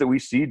Franmil Reyes that we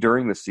see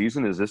during the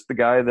season? Is this the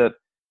guy that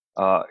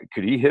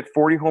could he hit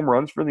 40 home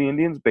runs for the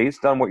Indians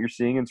based on what you're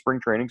seeing in spring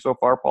training so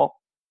far, Paul?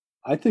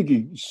 I think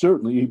he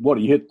certainly –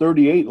 he hit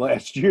 38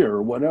 last year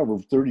or whatever,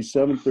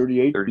 37,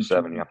 38.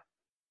 37, yeah.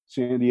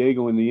 San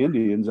Diego and the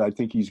Indians. I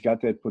think he's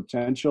got that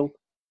potential.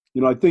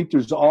 I think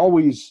there's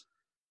always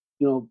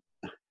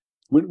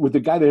with the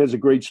guy that has a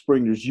great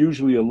spring, there's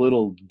usually a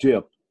little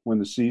dip when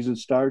the season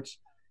starts.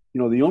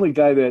 The only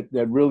guy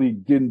that really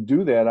didn't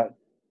do that,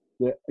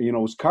 it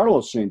was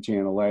Carlos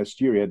Santana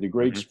last year. He had the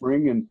great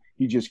spring, and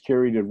he just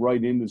carried it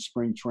right into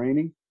spring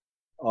training.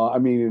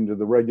 Into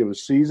the regular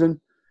season.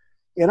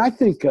 And I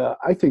think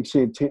Franmil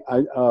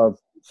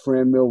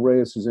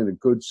Reyes is in a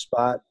good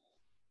spot.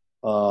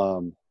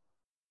 I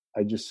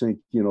just think,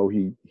 he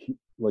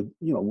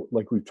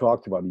like we've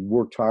talked about, he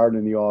worked hard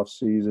in the off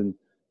season.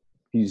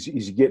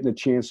 He's getting a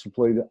chance to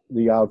play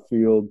the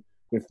outfield,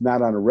 if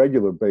not on a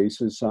regular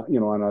basis,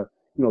 on a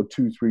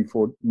 2, 3,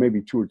 4, maybe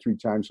 2 or 3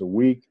 times a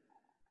week.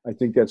 I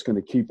think that's going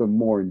to keep him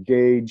more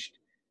engaged.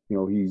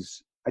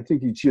 I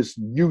think he's just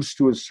used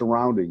to his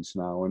surroundings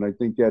now, and I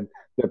think that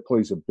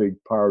plays a big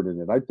part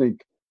in it. I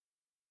think,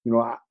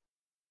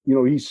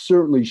 he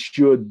certainly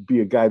should be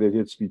a guy that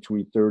hits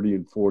between 30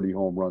 and 40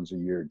 home runs a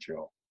year,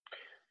 Joe.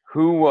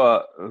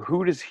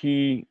 Who does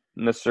he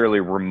necessarily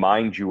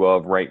remind you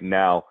of right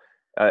now?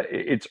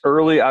 It's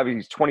early. Obviously,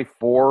 he's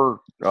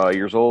 24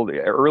 years old,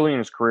 early in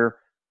his career.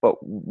 But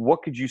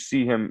what could you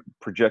see him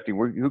projecting?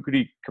 Who could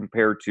he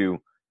compare to?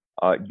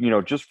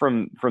 Just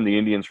from the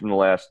Indians from the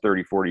last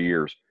 30, 40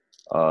 years.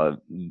 That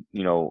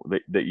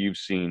you've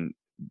seen,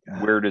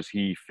 where does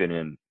he fit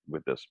in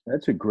with this?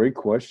 That's a great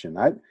question.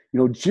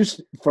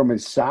 Just from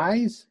his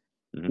size,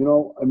 it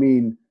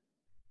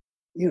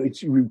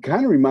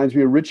kind of reminds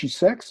me of Richie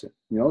Sexson.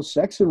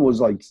 Sexson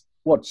was like,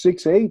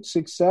 6'8",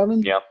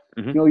 6'7"? Yeah.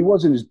 Mm-hmm. He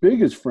wasn't as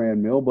big as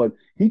Franmil, but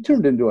he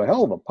turned into a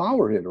hell of a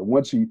power hitter.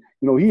 Once he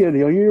had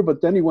here,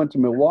 but then he went to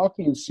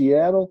Milwaukee and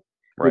Seattle,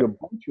 right, with a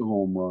bunch of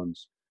home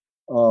runs.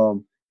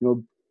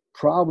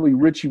 Probably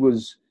Richie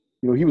was,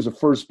 he was a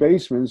first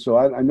baseman, so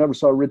I never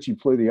saw Richie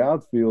play the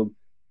outfield,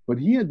 but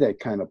he had that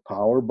kind of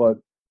power. But,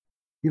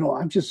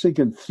 I'm just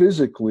thinking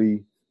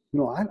physically,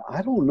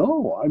 I don't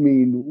know. I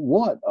mean,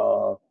 what?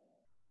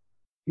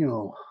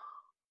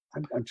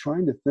 I'm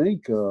trying to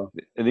think. The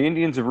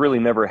Indians have really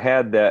never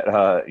had that,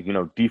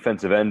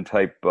 defensive end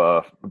type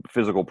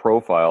physical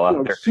profile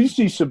out there.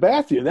 CC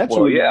Sabathia, that's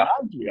what he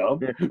reminds me of.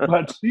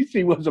 But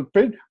CC was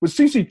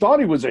CC thought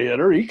he was a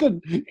hitter. He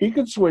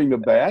could swing the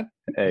bat.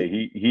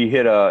 Hey, he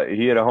hit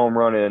a home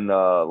run in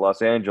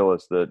Los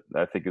Angeles that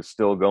I think is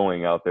still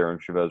going out there in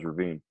Chavez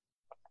Ravine.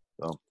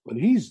 So, but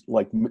he's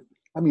like,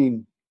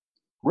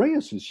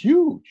 Reyes is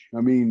huge.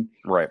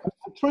 Right.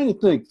 I'm trying to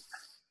think.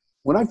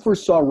 When I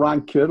first saw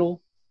Ron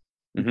Kittle,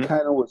 he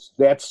kind of was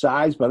that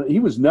size, but he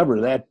was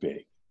never that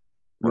big.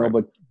 Right.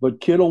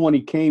 But Kittle, when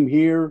he came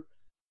here,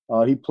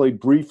 he played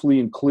briefly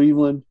in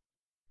Cleveland,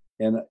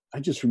 and I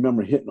just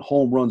remember hitting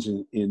home runs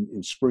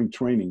in spring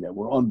training that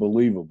were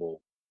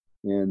unbelievable.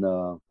 And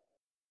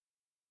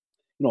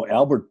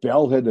Albert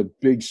Bell had a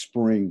big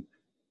spring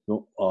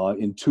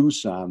in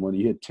Tucson when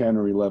he hit 10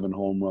 or 11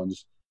 home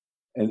runs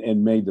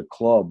and made the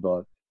club.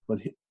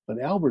 But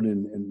Albert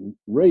and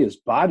Reyes,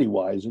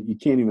 body-wise, you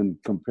can't even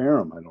compare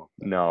them, I don't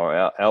think.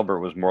 No, Albert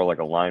was more like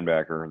a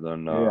linebacker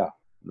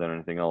than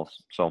anything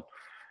else. So,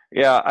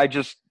 yeah,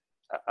 it's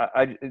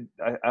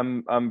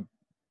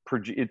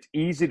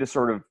easy to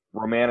sort of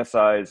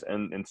romanticize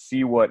and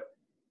see what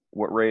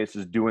Reyes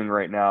is doing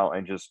right now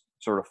and just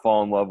sort of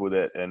fall in love with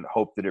it and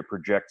hope that it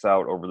projects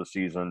out over the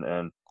season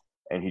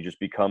and he just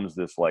becomes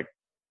this like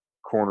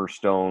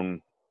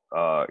cornerstone,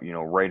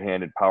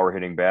 right-handed power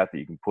hitting bat that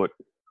you can put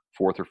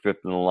 4th or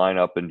 5th in the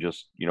lineup and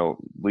just,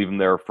 leave him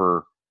there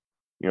for,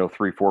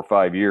 3, 4,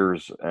 5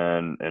 years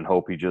and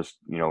hope he just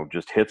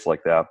hits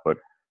like that. But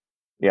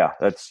yeah,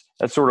 that's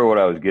sort of what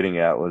I was getting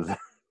at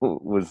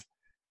was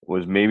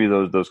maybe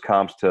those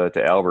comps to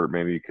Albert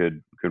maybe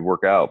could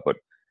work out. But,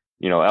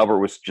 Albert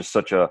was just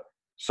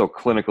so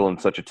clinical and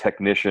such a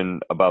technician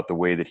about the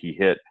way that he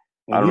hit.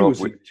 And I don't know if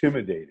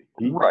intimidating.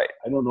 Right.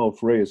 I don't know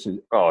if Reyes is.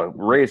 Oh,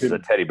 Reyes is a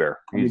teddy bear.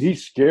 He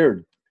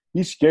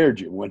scared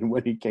you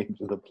when he came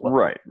to the plate.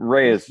 Right.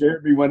 Reyes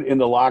scared me when in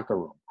the locker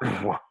room.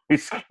 He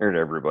scared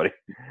everybody.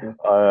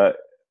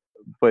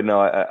 But no,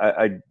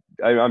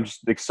 I'm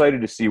just excited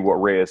to see what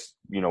Reyes,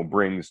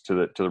 brings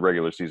to the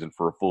regular season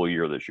for a full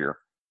year this year.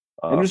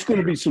 And there's going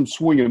to be some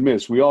swing and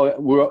miss. We all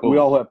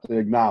have to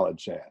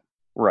acknowledge that.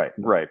 Right.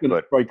 But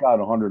strike out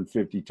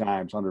 150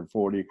 times,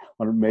 140,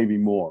 100, maybe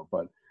more.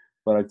 But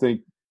I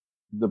think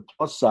the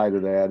plus side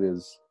of that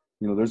is,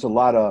 there's a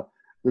lot of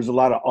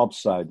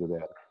upside to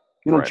that.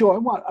 Right. Joe, I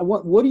want.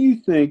 What do you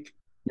think?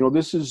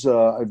 This is.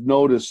 I've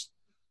noticed.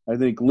 I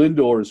think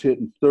Lindor is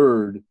hitting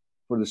third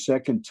for the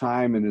second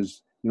time in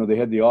his. They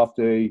had the off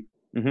day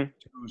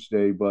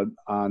Tuesday, but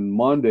on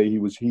Monday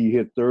he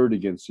hit third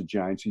against the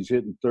Giants. He's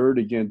hitting third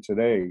again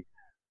today.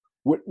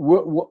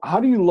 What? How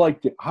do you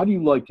like that? How do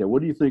you like that? What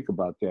do you think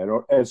about that?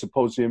 Or as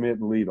opposed to him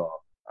hitting leadoff?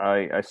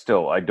 I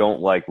don't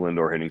like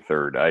Lindor hitting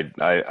third.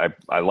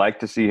 I like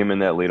to see him in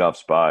that leadoff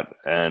spot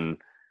and.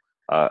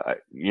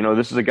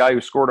 This is a guy who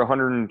scored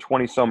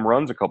 120 some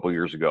runs a couple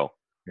years ago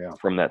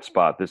from that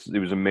spot. It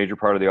was a major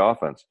part of the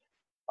offense.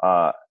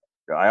 I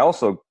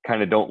also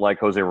kind of don't like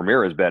Jose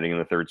Ramirez batting in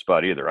the third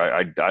spot either.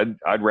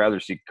 I'd rather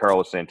see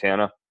Carlos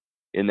Santana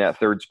in that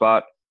third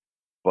spot,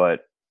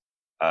 but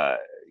to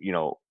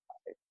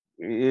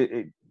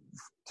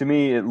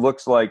me, it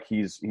looks like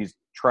he's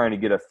trying to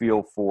get a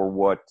feel for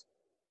what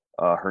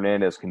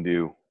Hernandez can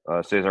do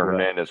Cesar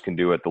Hernandez can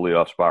do at the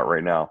leadoff spot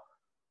right now.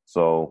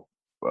 So,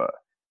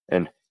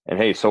 and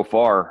hey, so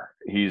far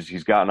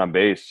he's gotten on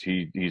base.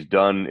 He's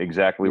done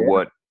exactly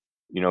what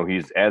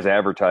he's as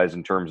advertised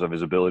in terms of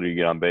his ability to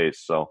get on base.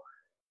 So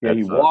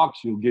he walks.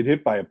 He'll get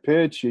hit by a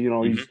pitch. He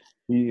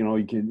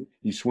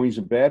swings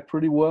a bat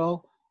pretty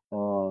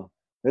well.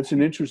 That's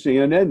an interesting,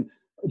 and then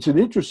it's an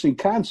interesting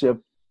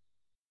concept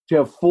to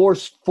have four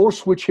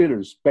switch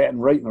hitters batting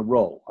right in a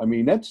row. I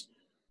mean,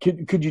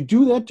 could you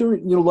do that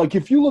during, like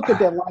if you look at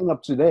that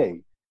lineup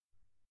today,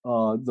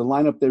 the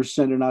lineup they're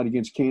sending out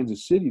against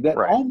Kansas City, that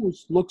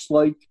almost looks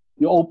like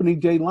the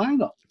opening day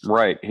lineup.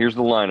 Right. Here's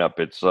the lineup.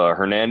 It's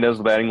Hernandez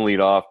batting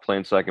leadoff,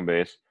 playing second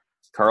base.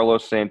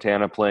 Carlos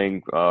Santana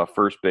playing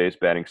first base,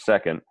 batting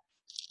second.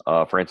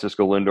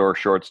 Francisco Lindor,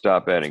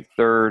 shortstop, batting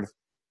third.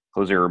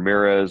 Jose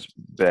Ramirez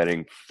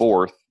batting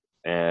fourth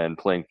and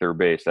playing third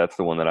base. That's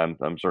the one that I'm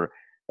sort of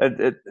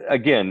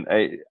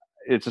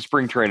it's a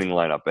spring training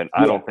lineup, and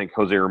I don't think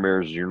Jose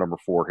Ramirez is your number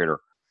 4 hitter.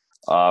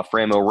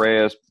 Franmil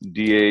Reyes,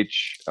 DH,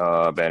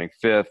 batting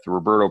fifth.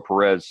 Roberto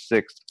Perez,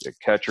 sixth,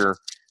 catcher.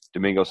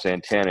 Domingo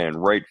Santana in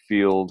right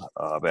field,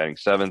 batting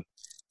seventh.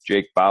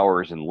 Jake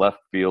Bauers in left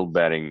field,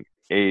 batting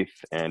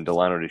eighth. And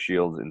Delano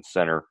DeShields in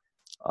center,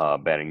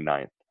 batting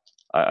ninth.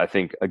 I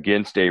think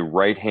against a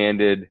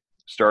right-handed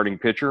starting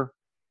pitcher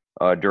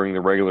during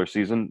the regular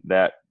season,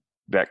 that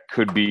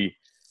could be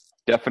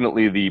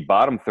definitely the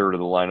bottom third of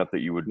the lineup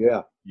that you would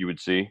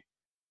see.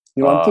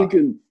 I'm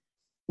thinking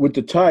with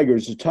the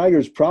Tigers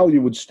probably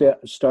would start.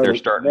 They're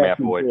starting Matt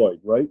Boyd,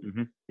 right?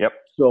 Mm-hmm. Yep.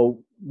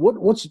 So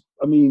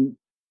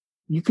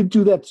you could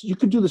do that. You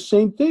could do the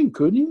same thing,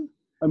 couldn't you?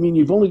 I mean,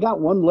 you've only got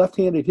one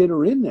left-handed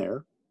hitter in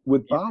there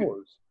with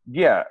Bauers.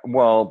 Yeah,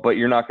 well, but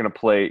you're not going to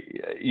play.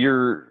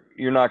 You're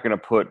not going to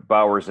put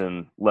Bauers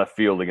in left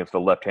field against a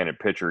left-handed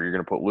pitcher. You're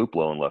going to put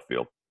Luplow in left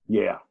field.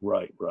 Yeah,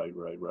 right.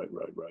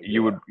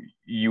 You would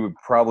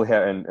probably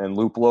have, and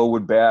Luplow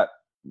would bat,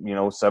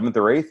 7th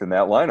or 8th in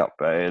that lineup.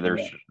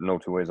 There's no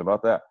two ways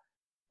about that.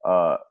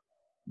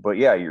 But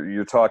yeah,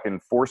 you're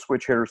talking 4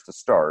 switch hitters to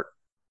start,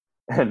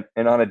 and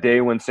on a day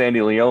when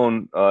Sandy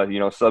Leon,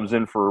 subs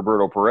in for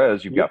Roberto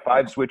Perez, you've got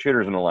 5 switch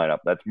hitters in the lineup.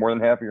 That's more than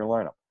half of your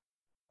lineup.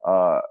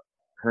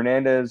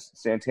 Hernandez,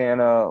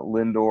 Santana,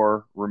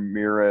 Lindor,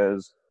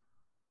 Ramirez,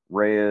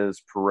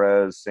 Reyes,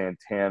 Perez,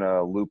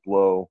 Santana,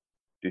 Luplow,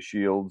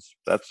 DeShields.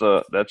 That's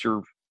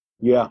your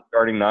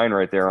starting 9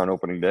 right there on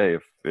opening day.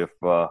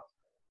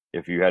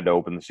 If you had to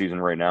open the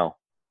season right now,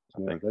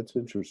 I think that's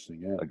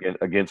interesting. Yeah,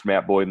 against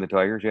Matt Boyd and the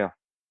Tigers. Yeah,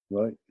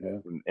 right. Yeah,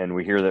 and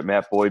we hear that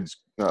Matt Boyd's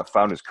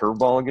found his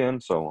curveball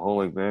again. So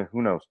holy man,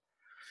 who knows?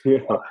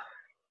 Yeah.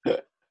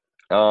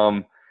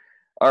 All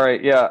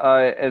right.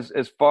 Yeah.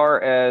 As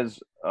far as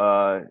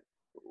opening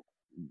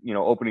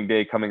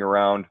day coming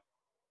around,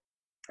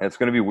 it's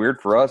going to be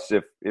weird for us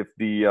if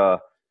the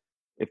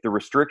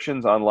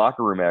restrictions on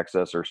locker room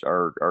access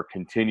are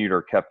continued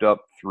or kept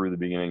up through the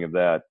beginning of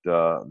that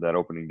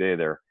opening day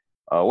there.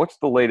 What's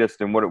the latest,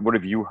 and what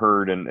have you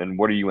heard, and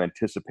what are you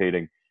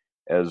anticipating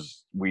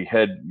as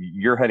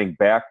you're heading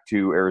back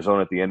to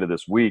Arizona at the end of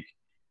this week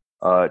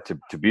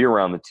to be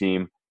around the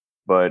team?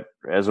 But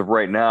as of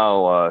right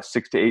now,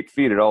 6 to 8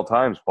 feet at all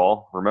times,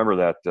 Paul. Remember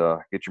that.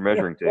 Get your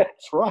measuring tape.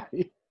 That's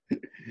right.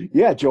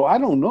 Yeah, Joe, I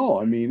don't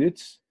know. I mean,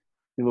 it's,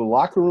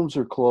 locker rooms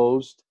are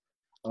closed.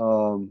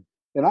 And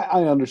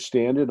I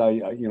understand it. I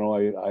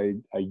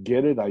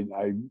get it.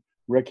 I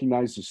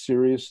recognize the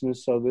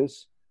seriousness of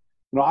this.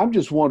 I'm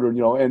just wondering,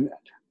 and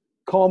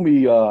call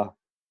me, a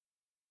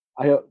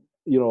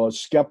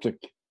skeptic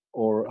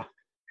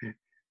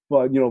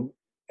but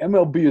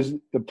MLB is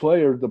the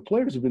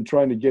players have been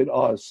trying to get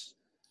us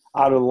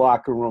out of the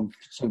locker room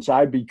since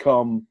I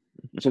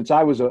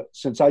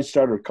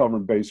started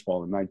covering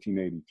baseball in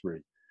 1983.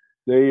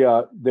 They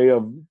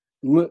have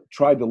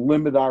tried to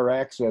limit our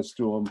access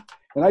to them.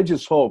 And I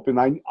just hope, and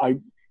I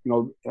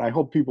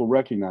hope people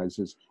recognize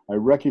this. I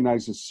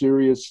recognize the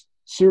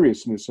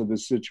seriousness of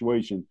this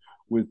situation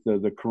with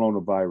the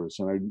coronavirus,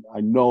 and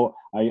I know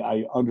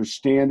I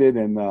understand it,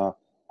 and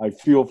I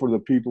feel for the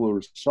people who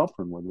are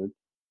suffering with it.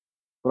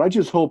 But I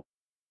just hope,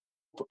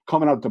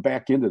 coming out the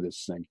back end of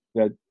this thing,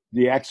 that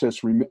the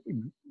access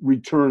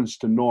returns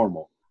to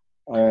normal,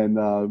 and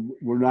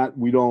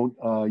we don't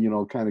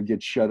kind of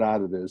get shut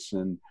out of this,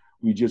 and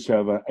we just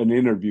have an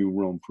interview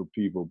room for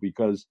people,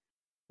 because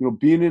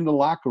being in the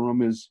locker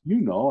room is,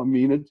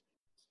 it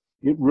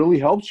really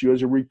helps you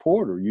as a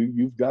reporter.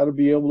 You've got to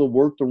be able to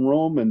work the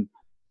room and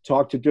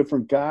talk to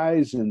different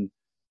guys and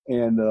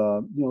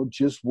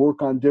just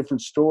work on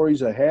different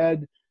stories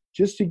ahead,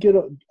 just to get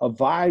a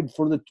vibe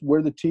for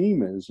where the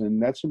team is,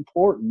 and that's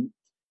important.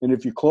 And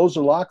if you close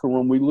the locker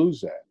room, we lose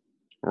that.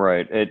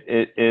 Right.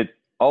 It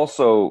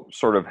also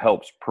sort of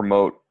helps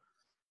promote,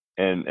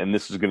 and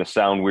this is going to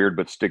sound weird,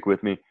 but stick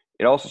with me.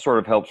 It also sort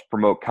of helps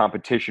promote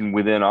competition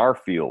within our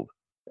field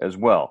as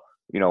well.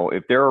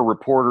 If there are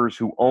reporters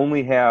who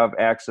only have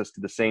access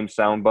to the same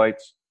sound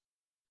bites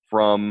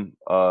from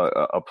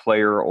a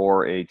player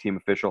or a team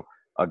official,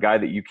 a guy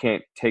that you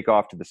can't take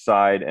off to the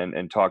side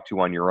and talk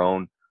to on your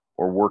own,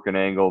 work an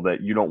angle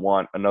that you don't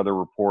want another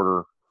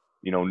reporter,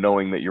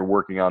 knowing that you're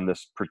working on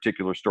this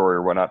particular story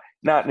or whatnot,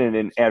 not in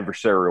an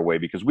adversarial way,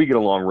 because we get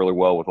along really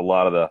well with a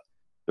lot of the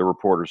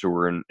reporters who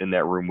were in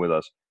that room with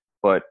us.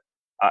 But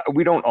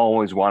we don't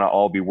always want to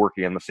all be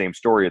working on the same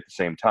story at the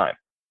same time.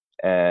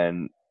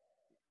 And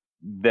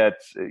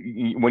that's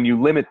when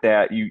you limit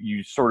that,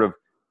 you sort of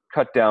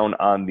cut down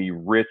on the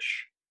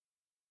rich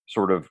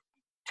sort of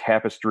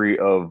tapestry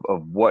of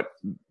what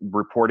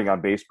reporting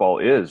on baseball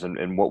is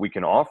and what we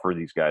can offer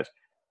these guys.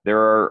 There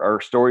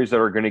are stories that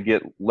are going to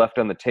get left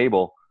on the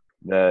table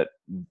that,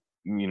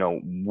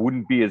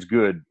 wouldn't be as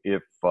good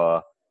if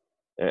or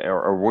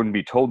wouldn't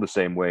be told the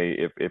same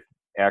way if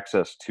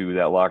access to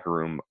that locker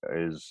room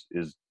is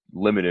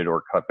limited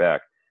or cut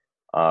back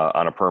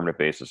on a permanent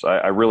basis.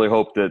 I really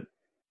hope that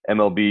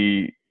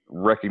MLB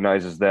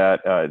recognizes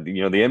that. The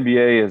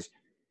NBA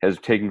has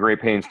taken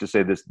great pains to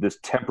say this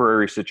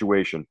temporary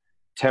situation,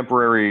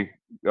 temporary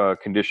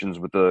conditions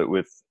with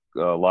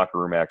locker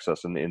room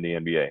access in the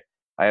NBA.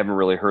 I haven't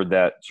really heard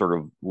that sort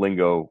of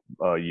lingo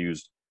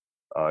used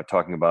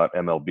talking about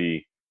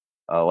MLB.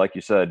 Like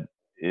you said,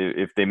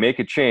 if they make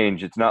a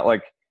change, it's not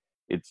like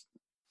it's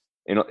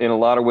in a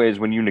lot of ways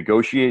when you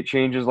negotiate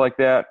changes like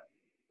that,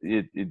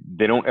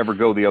 they don't ever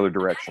go the other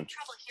direction.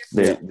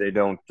 They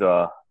don't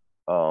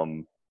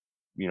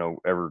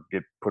ever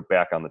get put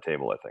back on the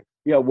table, I think.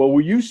 Yeah, well,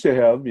 we used to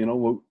have,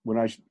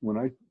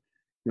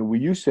 we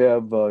used to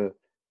have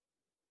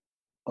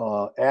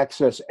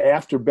access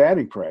after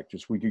batting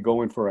practice. We could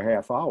go in for a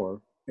half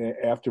hour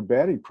after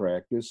batting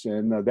practice,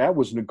 and that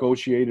was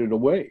negotiated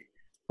away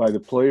by the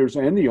players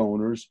and the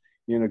owners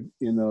in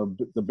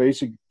the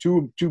basic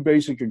two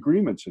basic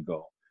agreements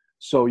ago.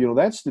 So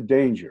that's the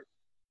danger,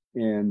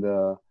 and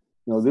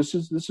this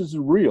is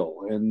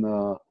real, and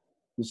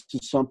this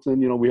is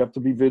something we have to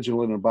be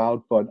vigilant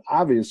about. But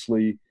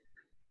obviously,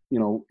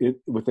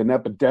 with an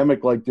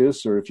epidemic like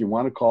this, or if you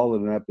want to call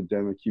it an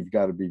epidemic, you've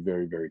got to be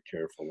very, very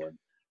careful and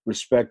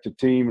respect the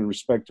team and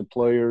respect the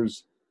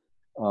players.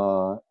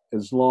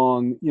 As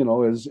long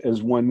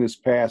as when this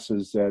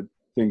passes, that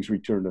things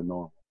return to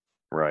normal.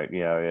 Right.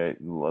 Yeah.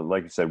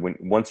 Like you said,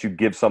 once you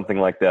give something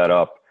like that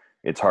up,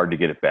 it's hard to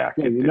get it back.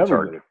 Yeah, it's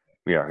hard.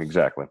 Yeah,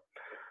 exactly.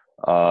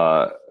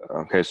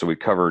 Okay, so we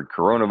covered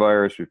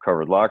coronavirus. We've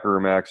covered locker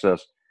room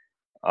access.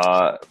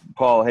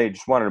 Paul, hey,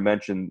 just wanted to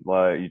mention,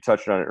 you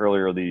touched on it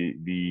earlier,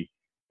 the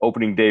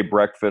opening day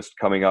breakfast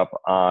coming up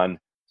on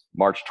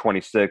March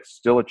 26th.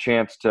 Still a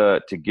chance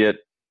to get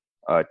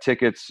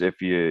tickets if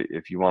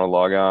you want to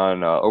log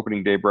on.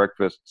 Opening day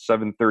breakfast,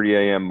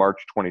 7:30 a.m. March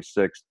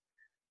 26th.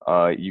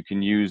 You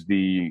can use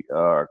the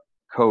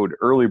code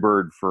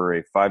EARLYBIRD for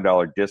a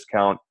 $5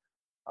 discount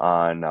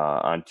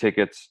on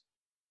tickets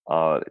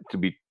to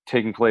be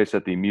taking place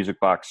at the Music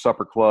Box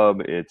Supper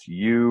Club. It's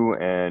you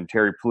and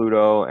Terry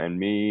Pluto and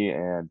me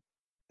and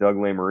Doug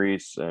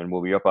Lesmerises, and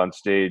we'll be up on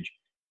stage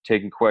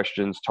taking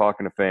questions,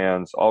 talking to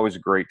fans. Always a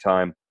great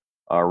time.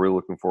 Really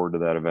looking forward to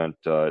that event.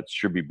 It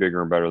should be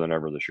bigger and better than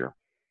ever this year.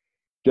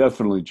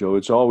 Definitely, Joe.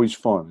 It's always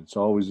fun. It's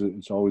always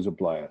a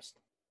blast.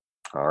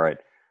 All right.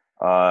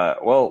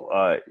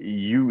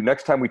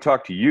 Next time we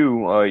talk to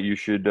you, you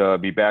should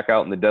be back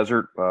out in the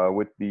desert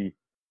with the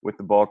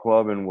ball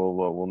club, and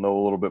we'll know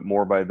a little bit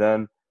more by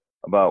then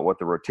about what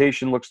the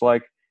rotation looks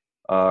like.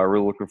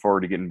 Really looking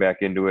forward to getting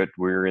back into it.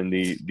 We're in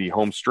the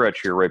home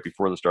stretch here right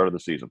before the start of the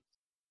season.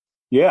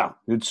 Yeah,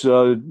 it's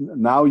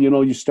now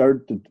you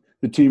start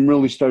the team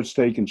really starts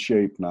taking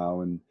shape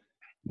now, and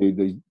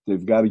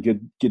they've got to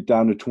get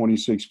down to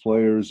 26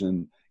 players,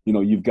 and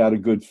you've got a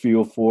good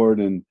feel for it.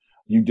 And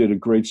you did a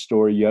great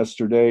story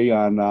yesterday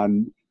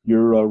on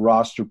your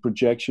roster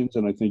projections,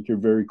 and I think you're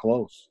very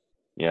close.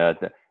 Yeah,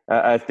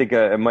 I think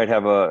I might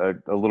have a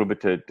little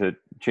bit to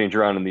change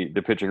around in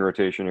the pitching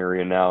rotation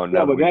area now.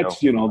 Yeah, but that's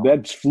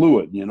that's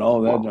fluid.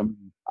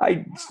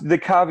 The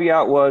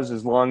caveat was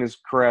as long as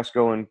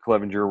Carrasco and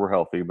Clevenger were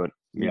healthy, but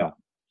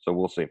so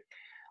we'll see.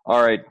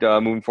 All right,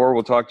 moving forward,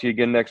 we'll talk to you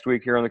again next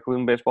week here on the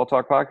Cleveland Baseball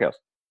Talk podcast.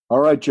 All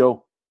right,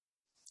 Joe.